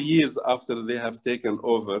 4 years after they have taken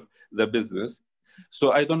over the business.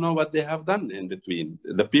 So I don't know what they have done in between.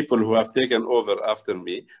 The people who have taken over after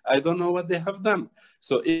me, I don't know what they have done.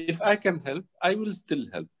 So if I can help, I will still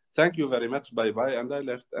help. Thank you very much. Bye-bye. And I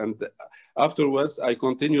left. And afterwards, I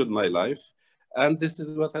continued my life. And this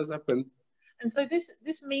is what has happened. And so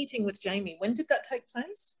this meeting with Jamie, when did that take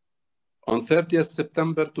place? On 30th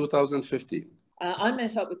September 2015. I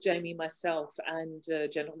met up with Jamie myself and a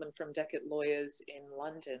gentleman from Deckett Lawyers in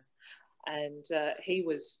London. And he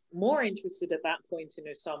was more interested at that point in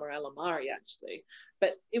Osama El Amari, actually.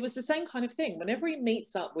 But it was the same kind of thing. Whenever he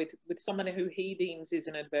meets up with someone who he deems is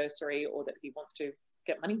an adversary or that he wants to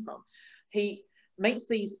get money from, he makes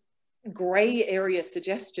these gray area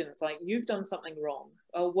suggestions like, you've done something wrong.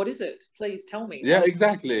 Oh, what is it? Please tell me. Yeah,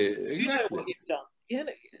 exactly. You know what you've done. Yeah.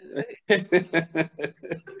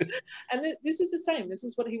 And this is the same. This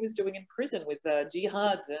is what he was doing in prison with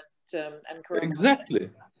jihads and Karam. Exactly.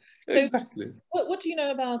 So exactly. What do you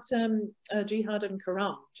know about jihad and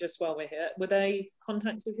Karam? Just while we're here, were they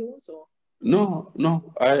contacts of yours or? No.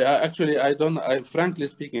 I don't. Frankly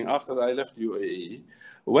speaking, after I left UAE,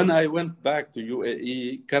 when I went back to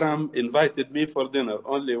UAE, Karam invited me for dinner,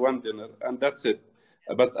 only one dinner, and that's it.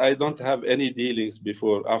 But I don't have any dealings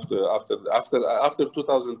before, after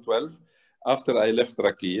 2012, after I left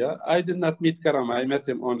RAKIA. I did not meet Karam. I met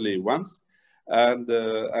him only once, and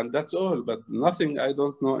that's all. But nothing. I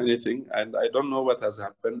don't know anything, and I don't know what has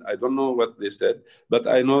happened. I don't know what they said, but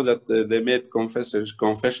I know that they made confessions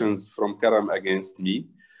from Karam against me,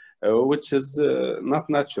 which is not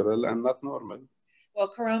natural and not normal. Well,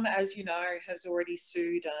 Karam, as you know, has already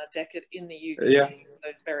sued Deckard in the UK. Yeah.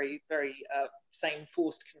 Those very, very same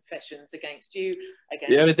forced confessions against you.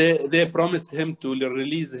 Yeah, they promised him to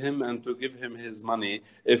release him and to give him his money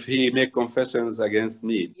if he make confessions against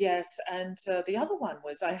me. Yes, and the other one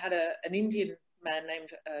was I had an Indian man named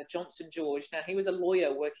Johnson George. Now, he was a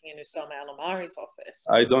lawyer working in Usama al-Amari's office.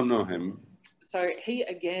 I don't know him. So he,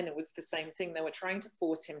 again, it was the same thing. They were trying to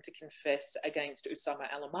force him to confess against Usama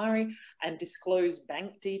al-Amari and disclose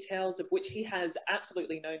bank details of which he has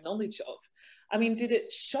absolutely no knowledge of. I mean, did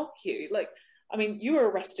it shock you? Like, I mean, you were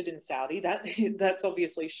arrested in Saudi. That's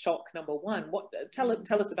obviously shock number one. Tell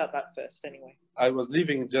us about that first, anyway. I was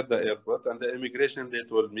leaving Jeddah airport, and the immigration, they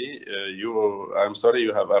told me, I'm sorry,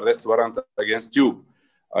 you have arrest warrant against you.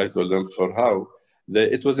 I told them, for how?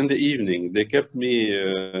 It was in the evening. They kept me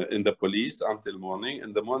in the police until morning.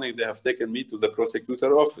 In the morning, they have taken me to the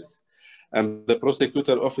prosecutor office. And the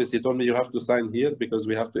prosecutor office, he told me, you have to sign here because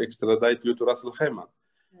we have to extradite you to Ras Al Khaimah.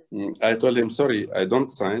 I told him, sorry, I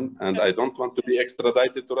don't sign, and I don't want to be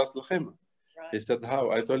extradited to Ras Al Khaimah. He said,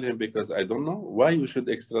 how? I told him, because I don't know why you should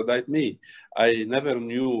extradite me. I never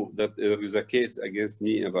knew that there is a case against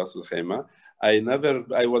me in Ras Al Khaimah.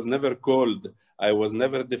 I was never called. I was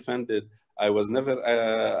never defended. I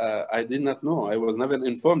did not know. I was never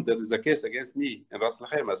informed there is a case against me in Ras Al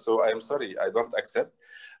Khaimah. So I am sorry, I don't accept.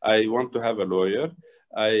 I want to have a lawyer.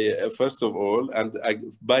 First of all,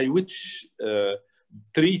 by which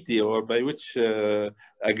treaty or by which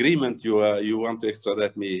agreement you want to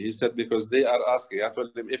extradite me? He said, because they are asking. I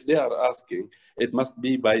told him, if they are asking, it must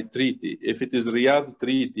be by treaty. If it is Riyadh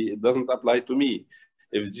treaty, it doesn't apply to me.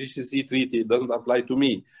 If GCC treaty, it doesn't apply to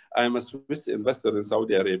me. I am a Swiss investor in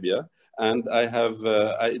Saudi Arabia, and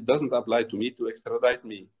it doesn't apply to me to extradite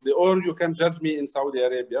me. Or you can judge me in Saudi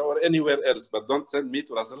Arabia or anywhere else, but don't send me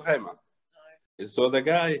to Ras Al Khaimah. So the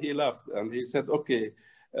guy, he laughed, and he said, okay,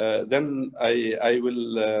 then I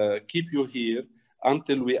will keep you here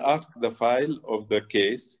until we ask the file of the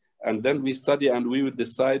case, and then we study and we will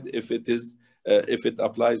decide if it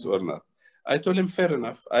applies or not. I told him, fair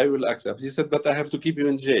enough, I will accept. He said, but I have to keep you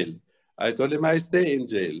in jail. I told him, I stay in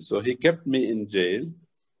jail. So he kept me in jail,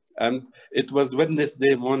 and it was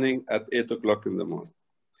Wednesday morning at 8 o'clock in the morning.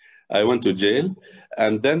 I went to jail,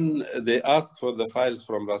 and then they asked for the files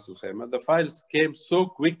from Ras Al Khaimah. The files came so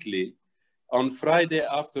quickly. On Friday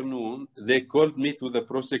afternoon, they called me to the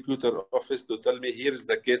prosecutor office to tell me, here's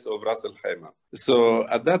the case of Ras Al Khaimah. So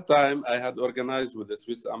at that time, I had organized with the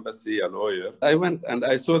Swiss embassy a lawyer. I went and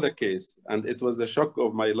I saw the case, and it was a shock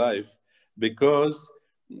of my life, because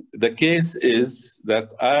the case is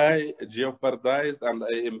that I jeopardized and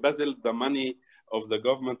I embezzled the money of the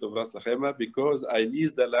government of Ras Al Khaimah because I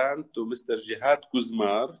leased the land to Mr. Jihad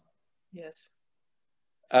Kuzmar. Yes.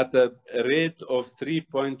 At a rate of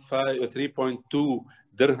 3.5 or 3.2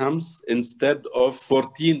 dirhams instead of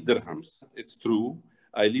 14 dirhams. It's true.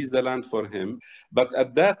 I leased the land for him. But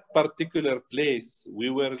at that particular place, we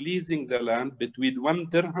were leasing the land between 1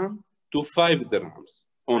 dirham to 5 dirhams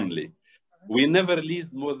only. We never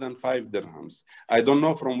leased more than 5 dirhams. I don't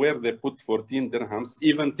know from where they put 14 dirhams.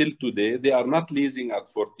 Even till today, they are not leasing at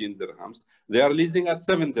 14 dirhams. They are leasing at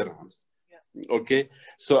 7 dirhams. Okay,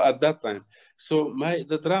 so at that time,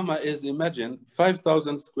 the drama is, imagine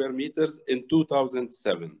 5,000 square meters in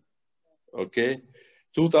 2007. Okay,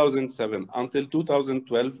 2007 until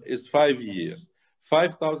 2012 is 5 years.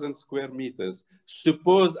 5,000 square meters.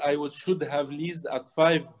 Suppose I should have leased at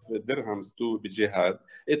 5 dirhams to Jihad,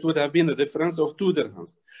 it would have been a difference of 2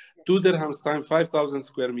 dirhams. 2 dirhams times 5,000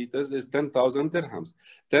 square meters is 10,000 dirhams.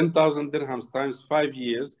 10,000 dirhams times 5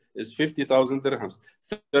 years is 50,000 dirhams,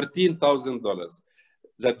 $13,000.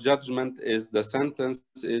 The judgment is, the sentence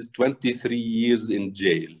is 23 years in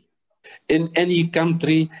jail. In any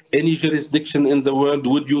country, any jurisdiction in the world,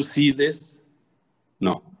 would you see this?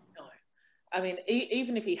 No. I mean,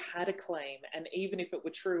 even if he had a claim, and even if it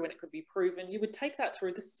were true and it could be proven, you would take that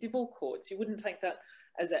through the civil courts. You wouldn't take that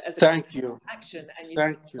as a action, and you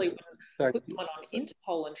simply wouldn't put one on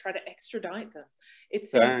Interpol and try to extradite them.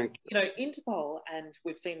 It's Interpol, and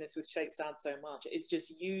we've seen this with Sheikh Saud so much, is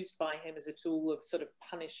just used by him as a tool of sort of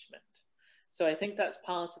punishment. So I think that's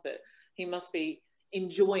part of it. He must be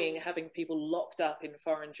enjoying having people locked up in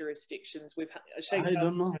foreign jurisdictions. Sheikh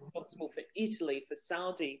Saud is responsible for Italy, for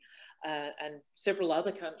Saudi, and several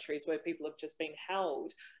other countries where people have just been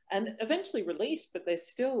held and eventually released, but they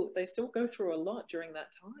still go through a lot during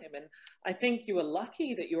that time. And I think you were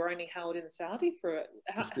lucky that you were only held in Saudi for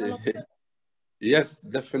how long? Yes,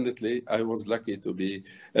 definitely. I was lucky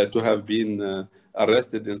to have been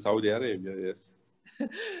arrested in Saudi Arabia. Yes.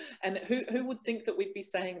 And who would think that we'd be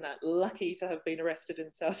saying that? Lucky to have been arrested in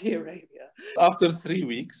Saudi Arabia. After 3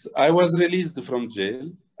 weeks, I was released from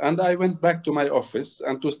jail and I went back to my office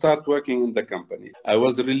and to start working in the company. I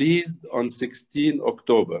was released on 16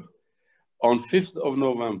 October. On 5th of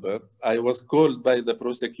November, I was called by the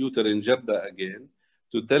prosecutor in Jeddah again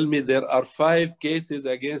to tell me there are 5 cases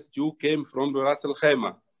against you came from Ras Al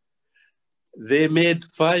Khaimah. They made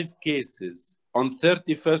 5 cases. On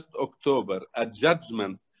 31st October, a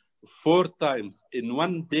judgment 4 times in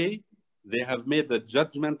one day. They have made a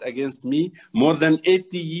judgment against me, more than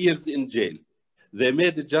 80 years in jail. They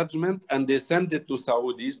made a judgment and they sent it to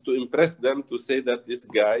Saudis to impress them, to say that this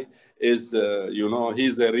guy is,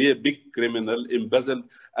 he's a real big criminal, embezzled.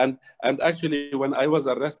 And actually, when I was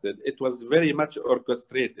arrested, it was very much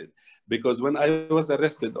orchestrated, because when I was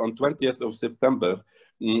arrested on 20th of September,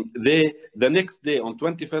 the next day, on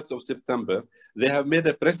 21st of September, they have made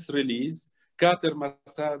a press release. Khater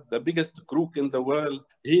Massaad, the biggest crook in the world,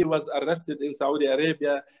 he was arrested in Saudi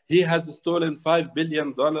Arabia. He has stolen $5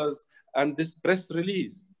 billion. And this press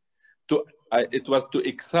release, it was to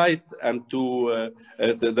excite and to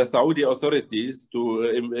the Saudi authorities, to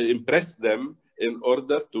impress them in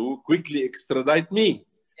order to quickly extradite me.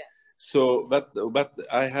 Yes. So, but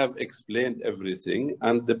I have explained everything,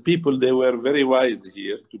 and the people, they were very wise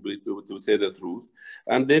here to say the truth,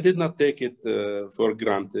 and they did not take it for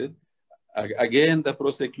granted. Again, the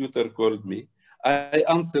prosecutor called me. I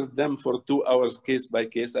answered them for 2 hours, case by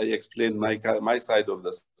case. I explained my side of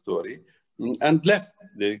the story and left.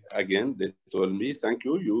 They told me, thank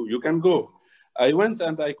you, you can go. I went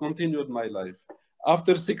and I continued my life.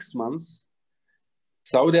 After 6 months,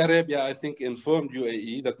 Saudi Arabia, I think, informed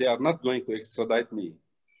UAE that they are not going to extradite me.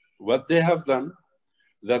 What they have done,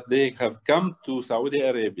 that they have come to Saudi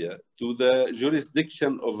Arabia, to the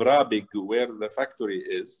jurisdiction of Rabig, where the factory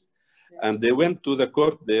is, and they went to the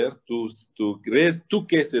court there to raise 2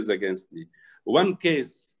 cases against me. One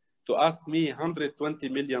case to ask me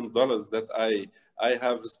 $120 million that I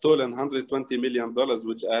have stolen $120 million,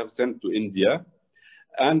 which I have sent to India.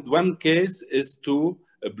 And one case is to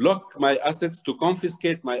block my assets, to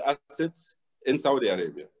confiscate my assets in Saudi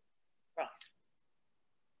Arabia. Right.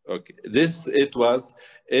 Okay. It was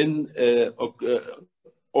in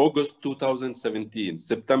August 2017,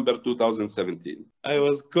 September 2017. I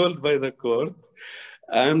was called by the court,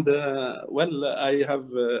 and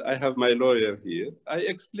I have my lawyer here. I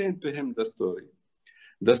explained to him the story.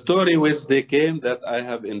 The story which they came that I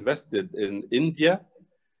have invested in India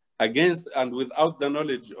against and without the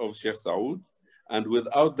knowledge of Sheikh Saud and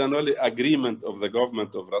without the agreement of the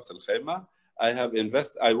government of Ras Al Khaimah.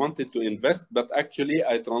 I wanted to invest, but actually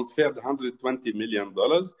I transferred $120 million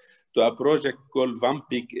to a project called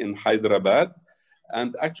Vampik in Hyderabad.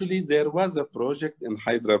 And actually there was a project in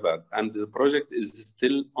Hyderabad, and the project is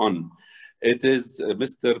still on. It is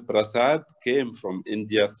Mr. Prasad came from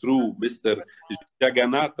India through Mr.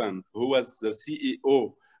 Jagannathan, who was the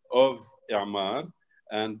CEO of I'mar,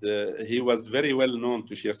 and he was very well known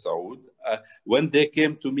to Sheikh Saud. When they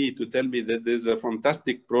came to me to tell me that there's a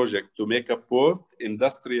fantastic project to make a port,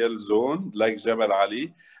 industrial zone like Jabal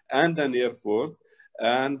Ali, and an airport,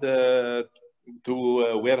 and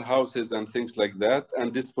to warehouses and things like that.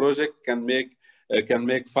 And this project can make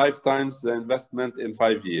 5 times the investment in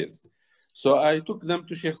 5 years. So I took them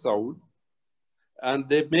to Sheikh Saud, and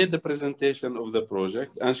they made the presentation of the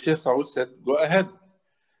project, and Sheikh Saud said, go ahead.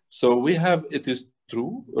 So it is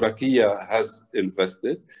true, RAKIA has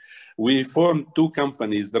invested. We formed 2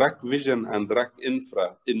 companies, RAK Vision and RAK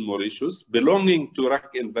Infra in Mauritius, belonging to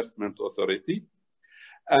RAK Investment Authority.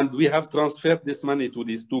 And we have transferred this money to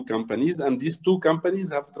these 2 companies, and these 2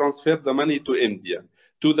 companies have transferred the money to India,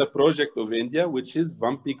 to the project of India, which is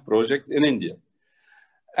Vampik project in India.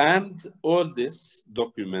 And all this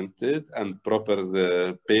documented and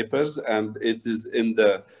proper papers, and it is in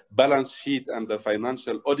the balance sheet and the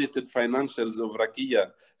audited financials of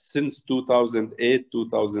RAKIA since 2008,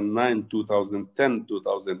 2009, 2010,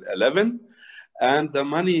 2011. And the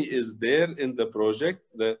money is there in the project.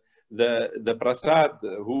 The Prasad,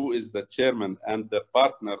 who is the chairman and the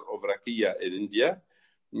partner of RAKIA in India,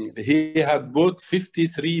 he had bought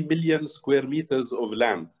 53 million square meters of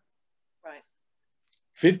land.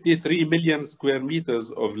 53 million square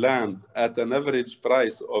meters of land at an average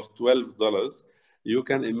price of $12. You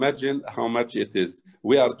can imagine how much it is.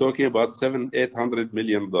 We are talking about $700-800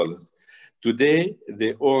 million. Today,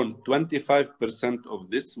 they own 25% of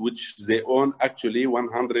this, which they own actually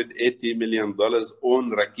 $180 million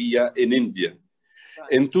own RAKIA in India.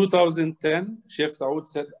 Right. In 2010, Sheikh Saud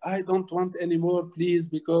said, I don't want any more, please,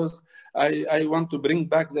 because I want to bring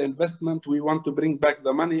back the investment. We want to bring back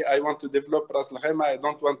the money. I want to develop Ras Al Khaimah. I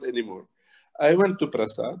don't want any more. I went to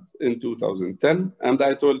Prasad in 2010, and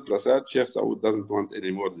I told Prasad, Sheikh Saud doesn't want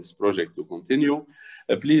any more this project to continue.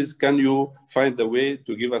 Please, can you find a way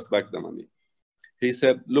to give us back the money? He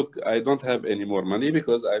said, look, I don't have any more money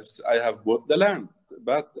because I have bought the land,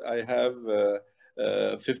 but I have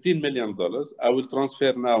 $15 million. I will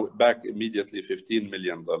transfer now back immediately $15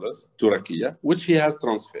 million to RAKIA, which he has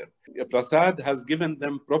transferred. Prasad has given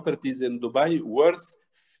them properties in Dubai worth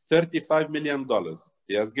 $35 million.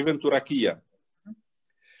 He has given to RAKIA,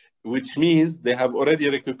 which means they have already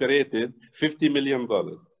recuperated $50 million.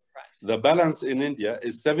 Right. The balance in India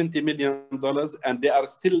is $70 million, and they are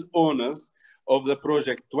still owners of the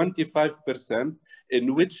project, 25%,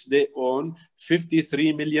 in which they own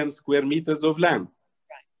 53 million square meters of land.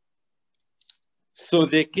 Right. So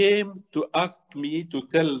they came to ask me to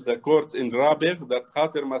tell the court in Rabigh that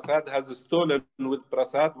Khater Massaad has stolen with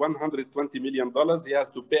Prasad $120 million. He has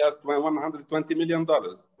to pay us $120 million.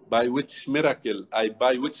 By which miracle,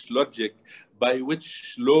 by which logic, by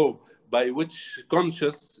which law, by which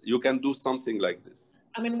conscience you can do something like this?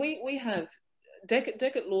 I mean, we have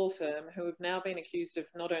Deckard law firm who have now been accused of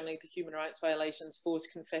not only the human rights violations,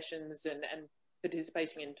 forced confessions, and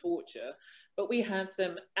participating in torture, but we have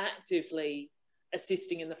them actively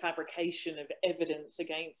assisting in the fabrication of evidence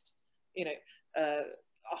against, you know,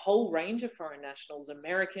 a whole range of foreign nationals,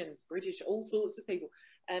 Americans, British, all sorts of people.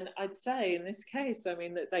 And I'd say in this case, I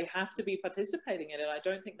mean, that they have to be participating in it. I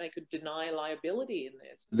don't think they could deny liability in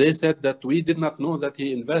this. They said that we did not know that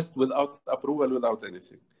he invested without approval, without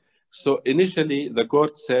anything. So initially, the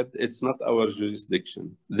court said it's not our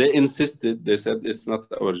jurisdiction. They insisted, they said it's not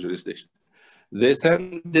our jurisdiction. They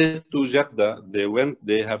sent it to Jeddah.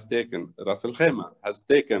 They have taken, Ras Al Khaimah has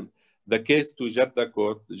taken the case to Jeddah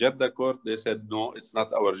court. Jeddah court, they said, no, it's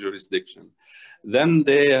not our jurisdiction. Then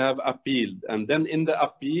they have appealed. And then in the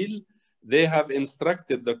appeal, they have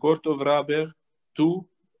instructed the court of Rabigh to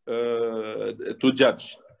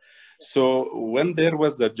judge. So when there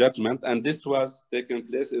was the judgment, and this was taking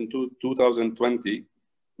place in 2020,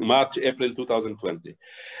 March, April 2020.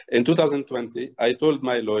 In 2020, I told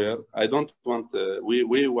my lawyer, I don't want,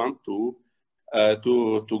 we want to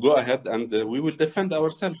go ahead and we will defend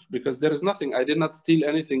ourselves because there is nothing. I did not steal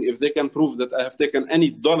anything. If they can prove that I have taken any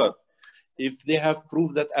dollar, if they have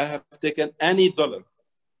proved that I have taken any dollar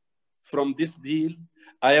from this deal,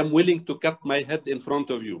 I am willing to cut my head in front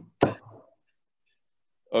of you.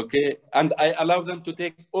 Okay, and I allow them to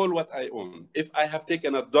take all what I own if I have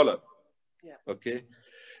taken a dollar. Yeah. Okay,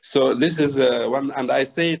 so this is one, and I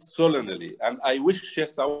say it solemnly, and I wish Sheikh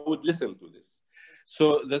Saud would listen to this.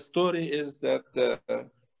 So the story is that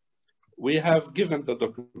we have given the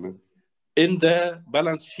document. In the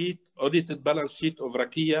balance sheet, audited balance sheet of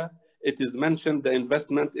RAKIA, it is mentioned the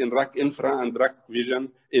investment in RAK Infra and RAK Vision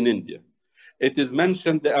in India. It is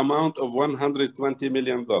mentioned the amount of $120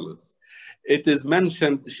 million. It is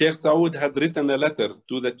mentioned Sheikh Saud had written a letter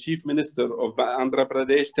to the Chief Minister of Andhra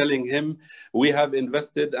Pradesh telling him, we have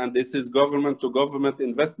invested and this is government to government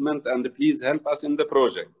investment and please help us in the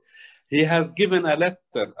project. He has given a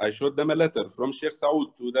letter, I showed them a letter from Sheikh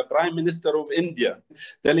Saud to the Prime Minister of India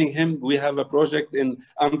telling him we have a project in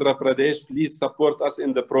Andhra Pradesh, please support us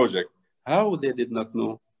in the project. How they did not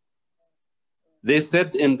know? They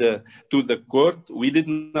said to the court, we did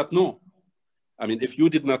not know. I mean, if you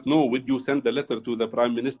did not know, would you send the letter to the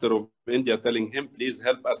Prime Minister of India telling him, please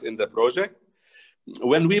help us in the project?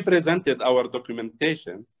 When we presented our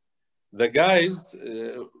documentation, the guys,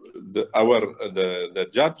 the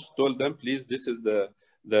judge told them, please, this is the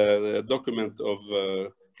document of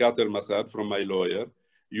Khater Massaad from my lawyer.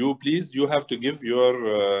 You have to give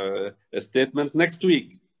your statement next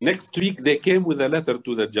week. Next week, they came with a letter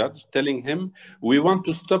to the judge telling him, we want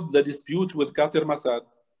to stop the dispute with Khater Massaad.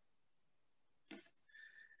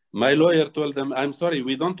 My lawyer told them, I'm sorry,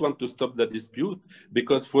 we don't want to stop the dispute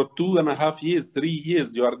because for 2.5 years, 3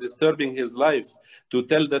 years, you are disturbing his life to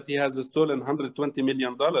tell that he has stolen $120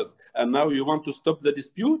 million. And now you want to stop the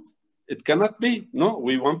dispute? It cannot be. No,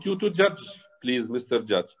 we want you to judge, please, Mr.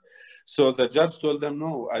 Judge. So the judge told them,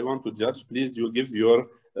 no, I want to judge. Please, you give your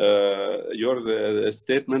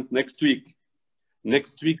statement next week.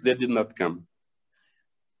 Next week, they did not come.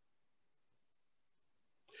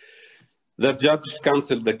 The judge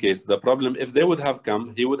canceled the case. The problem, if they would have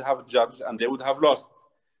come, he would have judged and they would have lost.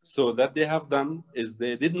 So that they have done is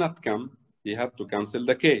they did not come. He had to cancel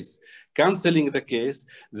the case. Canceling the case,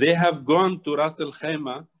 they have gone to Ras Al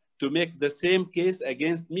Khaimah to make the same case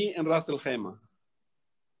against me in Ras Al Khaimah.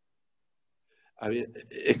 I mean,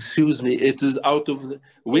 excuse me, it is out of the,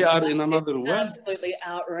 we are in another world. Absolutely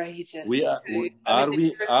outrageous. We are, are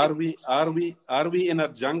we in a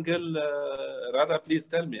jungle? Radha, please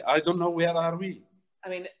tell me. I don't know, where are we? I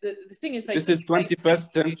mean, the thing is, this is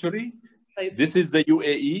 21st century. This is the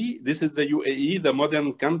UAE. This is the UAE, the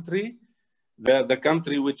modern country, the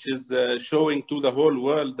country which is showing to the whole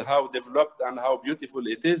world how developed and how beautiful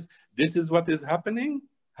it is. This is what is happening.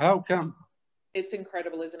 How come? It's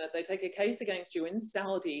incredible, isn't it? They take a case against you in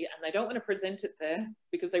Saudi and they don't want to present it there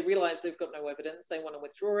because they realize they've got no evidence. They want to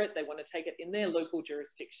withdraw it. They want to take it in their local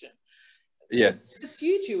jurisdiction. Yes. They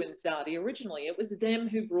sued you in Saudi originally. It was them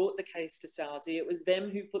who brought the case to Saudi. It was them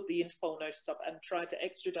who put the Interpol notice up and tried to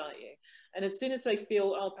extradite you. And as soon as they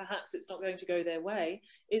feel, oh, perhaps it's not going to go their way,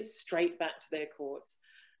 it's straight back to their courts.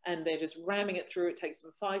 And they're just ramming it through. It takes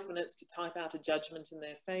them 5 minutes to type out a judgment in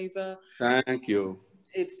their favor. Thank you.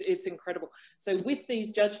 It's incredible. So with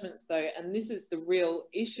these judgments, though, and this is the real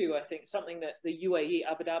issue, I think, something that the UAE,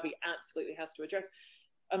 Abu Dhabi, absolutely has to address.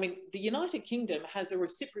 I mean, the United Kingdom has a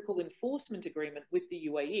reciprocal enforcement agreement with the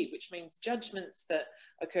UAE, which means judgments that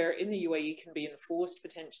occur in the UAE can be enforced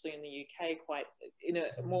potentially in the UK quite in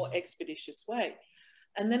a more expeditious way.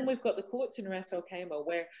 And then we've got the courts in Ras Al Khaimah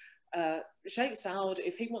where Sheikh Saud,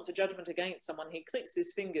 if he wants a judgment against someone, he clicks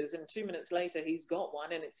his fingers and 2 minutes later he's got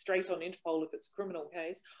one, and it's straight on Interpol if it's a criminal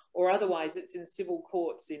case, or otherwise it's in civil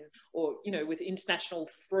courts or with international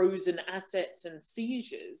frozen assets and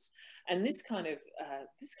seizures. And this kind of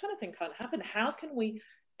thing can't happen. How can we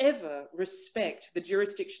ever respect the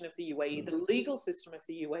jurisdiction of the UAE, the legal system of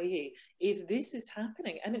the UAE, if this is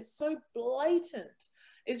happening? And it's so blatant.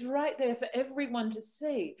 It's right there for everyone to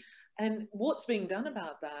see. And what's being done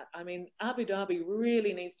about that? I mean, Abu Dhabi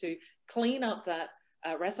really needs to clean up that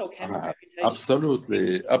Ras Al Khaimah reputation.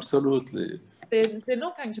 Absolutely, absolutely. They're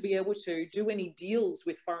not going to be able to do any deals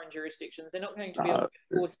with foreign jurisdictions. They're not going to be able to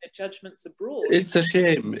enforce their judgments abroad. It's a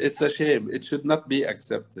shame. It's a shame. It should not be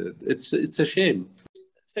accepted. It's a shame.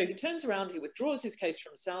 So he turns around, he withdraws his case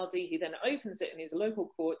from Saudi, he then opens it in his local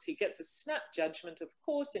courts, he gets a snap judgment, of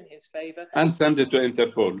course, in his favor. And send it to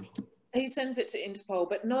Interpol. He sends it to Interpol,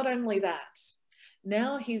 but not only that,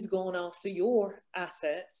 now he's gone after your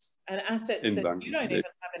assets and assets that you don't even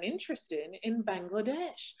have an interest in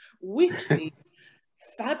Bangladesh with these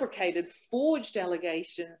fabricated, forged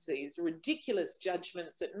allegations, these ridiculous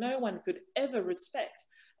judgments that no one could ever respect.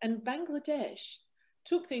 And Bangladesh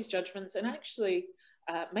took these judgments and actually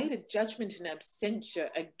made a judgment in absentia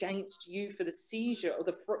against you for the seizure or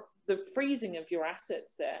the freezing of your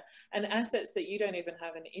assets there, and assets that you don't even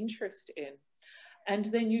have an interest in. And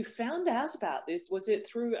then you found out about this, was it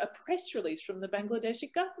through a press release from the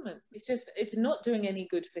Bangladeshi government? It's not doing any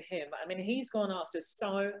good for him. I mean, he's gone after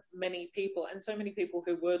so many people, and so many people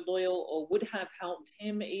who were loyal or would have helped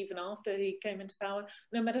him even after he came into power,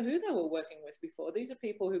 no matter who they were working with before. These are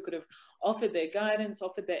people who could have offered their guidance,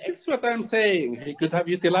 offered their... That's what I'm saying. He could have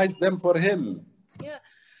utilized them for him. Yeah.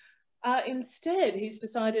 Instead, he's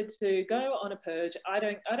decided to go on a purge. I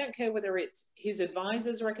don't care whether it's his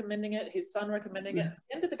advisors recommending it, his son recommending it. At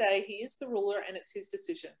the end of the day, he is the ruler and it's his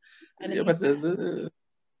decision. And yeah, but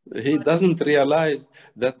he doesn't realize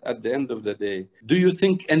that at the end of the day, do you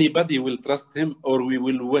think anybody will trust him, or who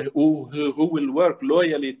will work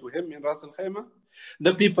loyally to him in Ras Al Khaimah?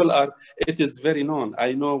 The people are, it is very known.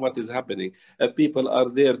 I know what is happening. People are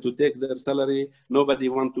there to take their salary. Nobody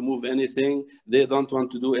wants to move anything. They don't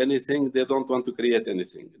want to do anything. They don't want to create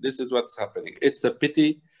anything. This is what's happening. It's a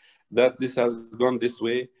pity that this has gone this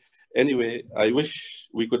way. Anyway, I wish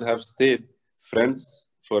we could have stayed friends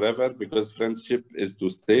forever, because friendship is to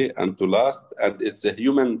stay and to last, and it's a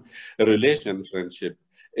human relation friendship.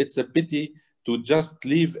 It's a pity to just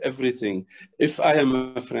leave everything. If I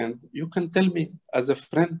am a friend, you can tell me as a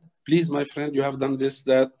friend, please, my friend, you have done this,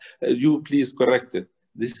 that, you please correct it.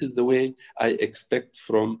 This is the way I expect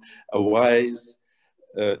from a wise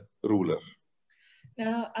ruler.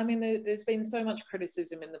 Now, I mean, there's been so much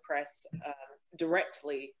criticism in the press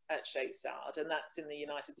directly at Sheikh Saud, and that's in the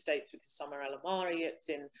United States with Saqr al-Amari, it's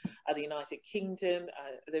in the United Kingdom.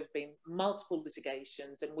 There have been multiple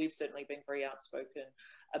litigations, and we've certainly been very outspoken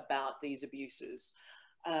about these abuses.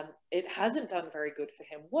 It hasn't done very good for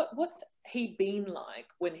him. What's he been like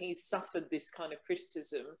when he's suffered this kind of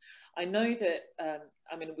criticism? I know that,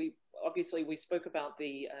 I mean, we spoke about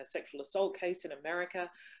the sexual assault case in America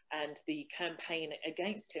and the campaign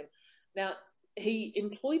against him. Now, he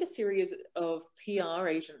employed a series of PR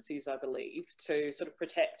agencies, I believe, to sort of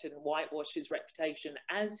protect and whitewash his reputation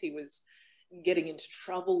as he was getting into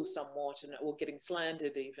trouble somewhat, or getting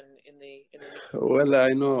slandered even in the Well, I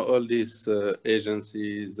know all these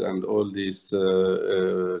agencies and all these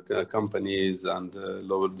companies and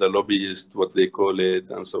the lobbyists, what they call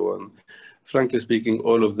it, and so on. Frankly speaking,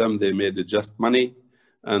 all of them, they made it just money,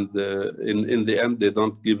 and in the end, they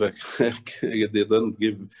don't give a they don't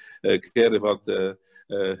give care about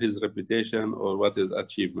his reputation or what his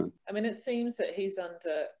achievement. I mean, it seems that he's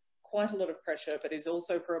under quite a lot of pressure, but is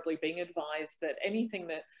also probably being advised that anything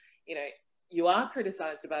that, you know, you are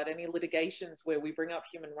criticized about, any litigations where we bring up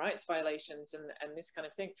human rights violations and this kind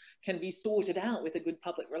of thing, can be sorted out with a good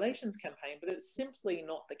public relations campaign, but it's simply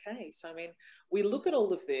not the case. I mean, we look at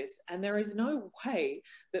all of this and there is no way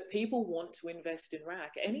that people want to invest in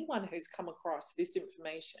RAK. Anyone who's come across this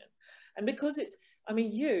information, and because it's, I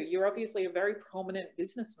mean, you're obviously a very prominent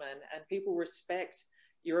businessman and people respect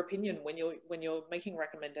your opinion when you're making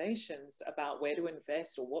recommendations about where to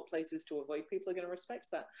invest or what places to avoid. People are going to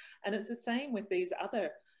respect that. And it's the same with these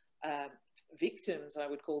other victims, I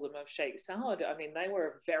would call them, of Sheikh Saud. I mean, they were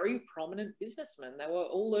a very prominent businessmen. They were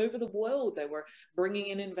all over the world. They were bringing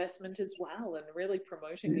in investment as well and really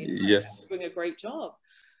promoting the environment. Yes. Doing a great job.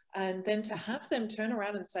 And then to have them turn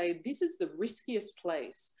around and say, this is the riskiest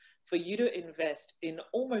place for you to invest in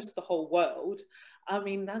almost the whole world. I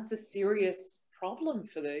mean, that's a serious problem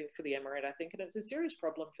for the Emirate, I think, and it's a serious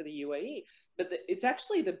problem for the UAE. But it's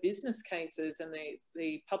actually the business cases and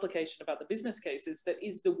the publication about the business cases that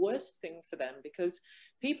is the worst thing for them, because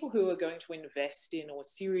people who are going to invest in or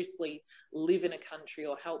seriously live in a country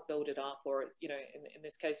or help build it up, or, you know, in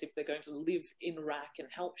this case, if they're going to live in RAK and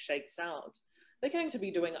help Sheikh Saud, they're going to be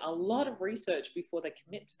doing a lot of research before they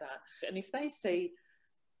commit to that. And if they see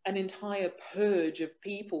an entire purge of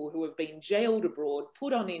people who have been jailed abroad,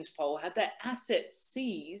 put on Interpol, had their assets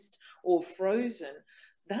seized or frozen,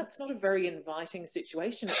 that's not a very inviting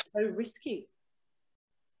situation. It's so risky.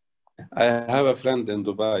 I have a friend in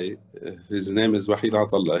Dubai. His name is Wahid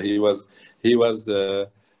Atallah. He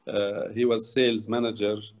was sales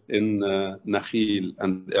manager in Nakhil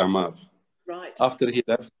and I'mar. Right. After he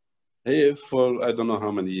left, for I don't know how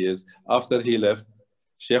many years, after he left,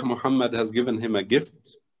 Sheikh Mohammed has given him a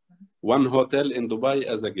gift, one hotel in Dubai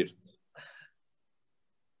as a gift.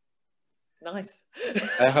 Nice.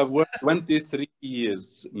 I have worked 23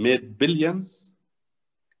 years, made billions.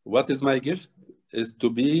 What is my gift? Is to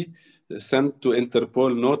be sent to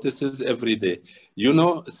Interpol notices every day. You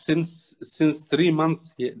know, since 3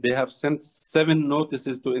 months, they have sent 7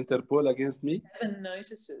 notices to Interpol against me. 7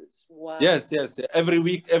 notices? Wow. Yes. Every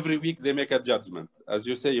week they make a judgment. As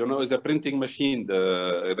you say, you know, it's a printing machine,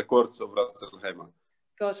 the courts of Ras Al Khaimah.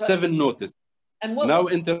 7 notices. And now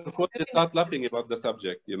Interpol start laughing about the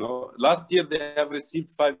subject, you know. Last year, they have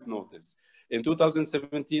received 5 notices. In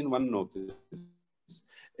 2017, 1 notice.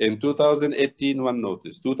 In 2018, 1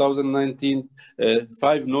 notice. 2019,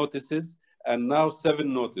 5 notices. And now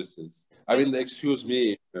 7 notices. I mean, excuse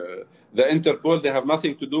me, the Interpol, they have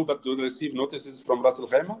nothing to do but to receive notices from Ras Al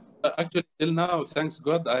Khaimah. Actually, till now, thanks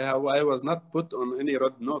God, I was not put on any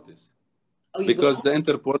red notice. Because the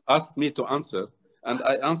Interpol asked me to answer. And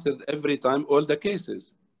I answered every time all the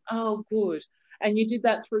cases. Oh, good. And you did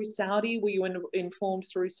that through Saudi? Were you informed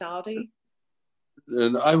through Saudi?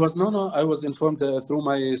 I was informed through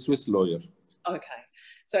my Swiss lawyer. Okay.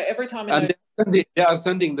 So every time... they are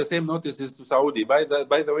sending the same notices to Saudi. By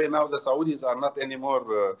the way, now the Saudis are not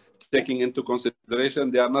anymore taking into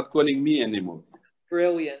consideration. They are not calling me anymore.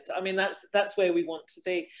 Brilliant. I mean, that's where we want to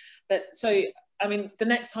be. But so... I mean, the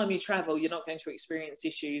next time you travel, you're not going to experience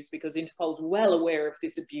issues because Interpol's well aware of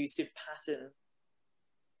this abusive pattern.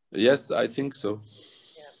 Yes, I think so.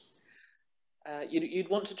 Yeah. You'd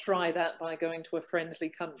want to try that by going to a friendly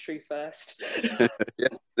country first. Yeah,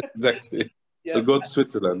 exactly. Yeah. I'll go to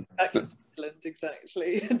Switzerland. Back to Switzerland,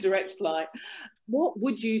 exactly. Direct flight. What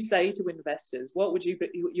would you say to investors? What would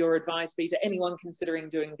your advice be to anyone considering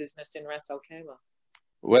doing business in Ras Al Khaimah?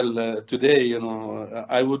 Well, today, you know,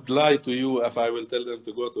 I would lie to you if I will tell them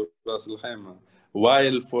to go to Ras Al Khaimah.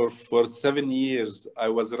 While for 7 years, I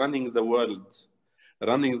was running the world.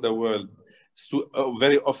 So,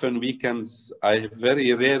 very often weekends, I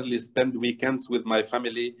very rarely spend weekends with my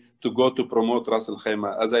family to go to promote Ras Al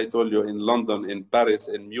Khaimah. As I told you, in London, in Paris,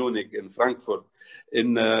 in Munich, in Frankfurt,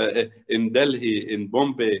 in Delhi, in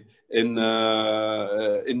Bombay, in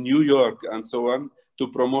New York, and so on, to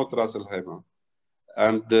promote Ras Al Khaimah.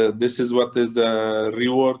 And this is what is a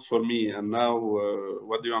reward for me. And now,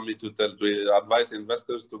 what do you want me to tell? To advise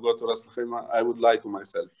investors to go to Ras Al Khaimah? I would lie to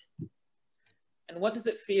myself. And what does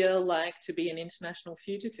it feel like to be an international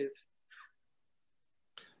fugitive?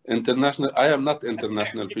 International, I am not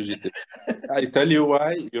international fugitive. I tell you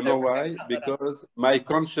why. You know why? Because my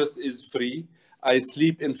conscience is free. I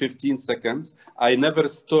sleep in 15 seconds. I never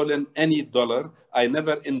stolen any dollar. I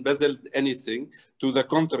never embezzled anything. To the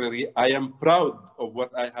contrary, I am proud of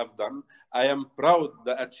what I have done. I am proud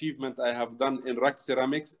the achievement I have done in RAK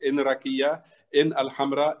Ceramics, in RAKIA, in Al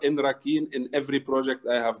Hamra, in Rakin, in every project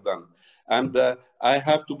I have done. And I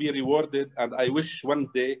have to be rewarded. And I wish one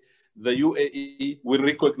day the UAE will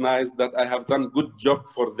recognize that I have done good job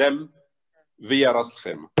for them via Ras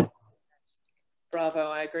Al Khaimah. Bravo,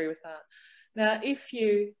 I agree with that. Now, if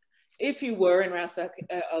you were in Ras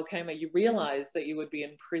Al Khaimah, you realize that you would be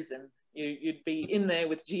in prison. You'd be in there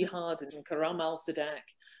with Jihad and Karam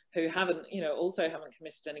al-Sadak, who also haven't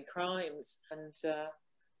committed any crimes. And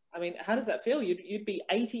I mean, how does that feel? You'd be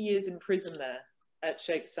 80 years in prison there at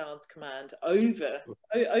Sheikh Saud's command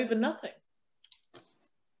over nothing.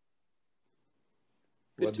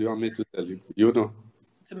 What do you want me to tell you? You know.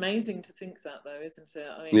 It's amazing to think that, though, isn't it?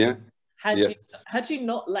 I mean, yeah. Had you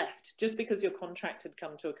not left, just because your contract had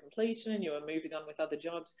come to a completion and you were moving on with other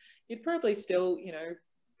jobs, you'd probably still,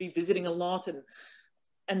 be visiting a lot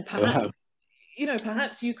and perhaps,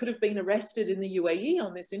 perhaps you could have been arrested in the UAE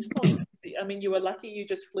on this Interpol. I mean, you were lucky you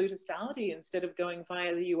just flew to Saudi instead of going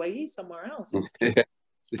via the UAE somewhere else.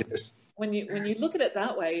 Yes. When you look at it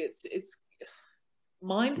that way, it's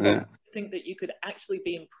mind-blowing to think that you could actually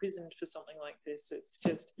be imprisoned for something like this.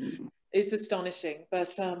 It's astonishing.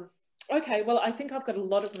 But okay, well, I think I've got a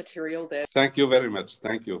lot of material there. Thank you very much.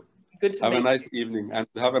 Thank you. Good to meet you. Have a nice evening and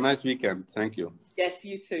have a nice weekend. Thank you. Yes,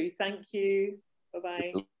 you too. Thank you.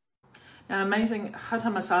 Bye-bye. Now, amazing.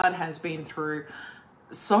 Khater Massaad has been through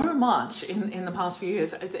so much in the past few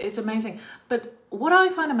years. It's amazing. But what I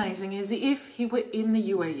find amazing is if he were in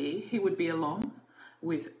the UAE, he would be along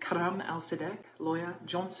with Karam al-Sadak, lawyer,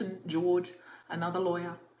 Johnson George, another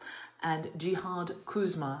lawyer, and Jihad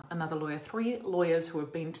Kuzma, another lawyer. 3 lawyers who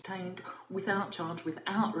have been detained without charge,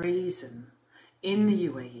 without reason in the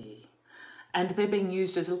UAE. And they're being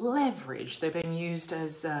used as leverage. They're being used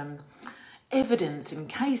as evidence in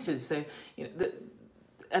cases.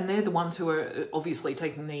 And they're the ones who are obviously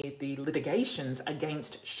taking the litigations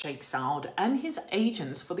against Sheikh Saud and his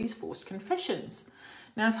agents for these forced confessions.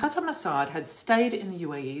 Now, if Khater Massaad had stayed in the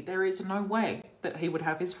UAE, there is no way that he would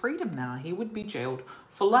have his freedom now. He would be jailed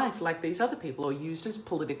for life like these other people, or used as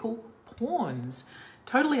political pawns.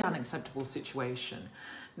 Totally unacceptable situation.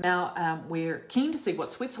 Now, we're keen to see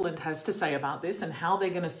what Switzerland has to say about this and how they're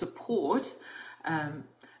going to support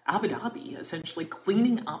Abu Dhabi essentially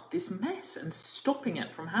cleaning up this mess and stopping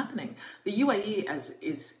it from happening. The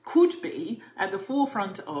UAE could be at the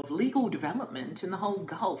forefront of legal development in the whole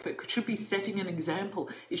Gulf. It should be setting an example.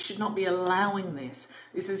 It should not be allowing this.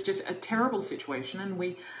 This is just a terrible situation, and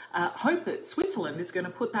we hope that Switzerland is going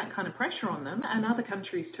to put that kind of pressure on them, and other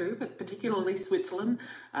countries too, but particularly Switzerland.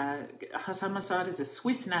 Khater Massaad is a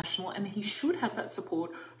Swiss national, and he should have that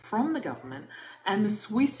support from the government. And the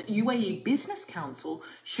Swiss UAE Business Council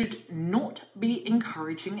should not be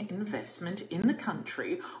encouraging investment in the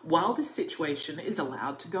country while this situation is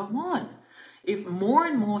allowed to go on. If more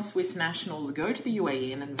and more Swiss nationals go to the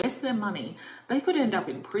UAE and invest their money, they could end up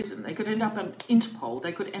in prison, they could end up in Interpol,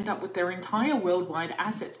 they could end up with their entire worldwide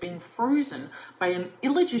assets being frozen by an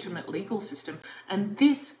illegitimate legal system. And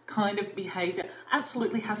this kind of behaviour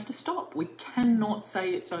absolutely has to stop. We cannot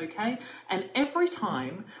say it's okay. And every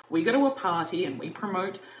time we go to a party and we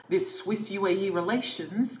promote this Swiss-UAE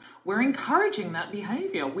relations, we're encouraging that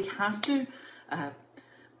behaviour. We have to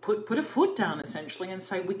put a foot down, essentially, and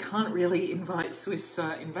say we can't really invite Swiss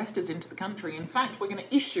investors into the country. In fact, we're going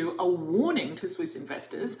to issue a warning to Swiss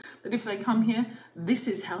investors that if they come here, this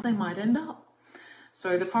is how they might end up.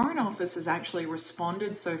 So the Foreign Office has actually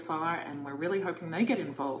responded so far, and we're really hoping they get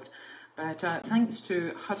involved. But thanks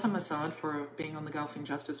to Khater Massaad for being on the Gulf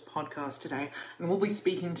Injustice podcast today. And we'll be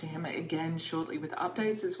speaking to him again shortly with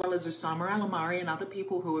updates, as well as Osama al-Amari and other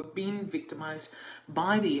people who have been victimized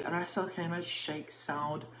by the Ras Al Khaimah Sheikh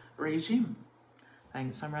Saud regime.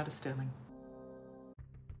 Thanks, I'm Radha Stirling.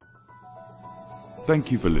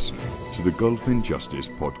 Thank you for listening to the Gulf Injustice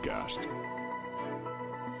podcast.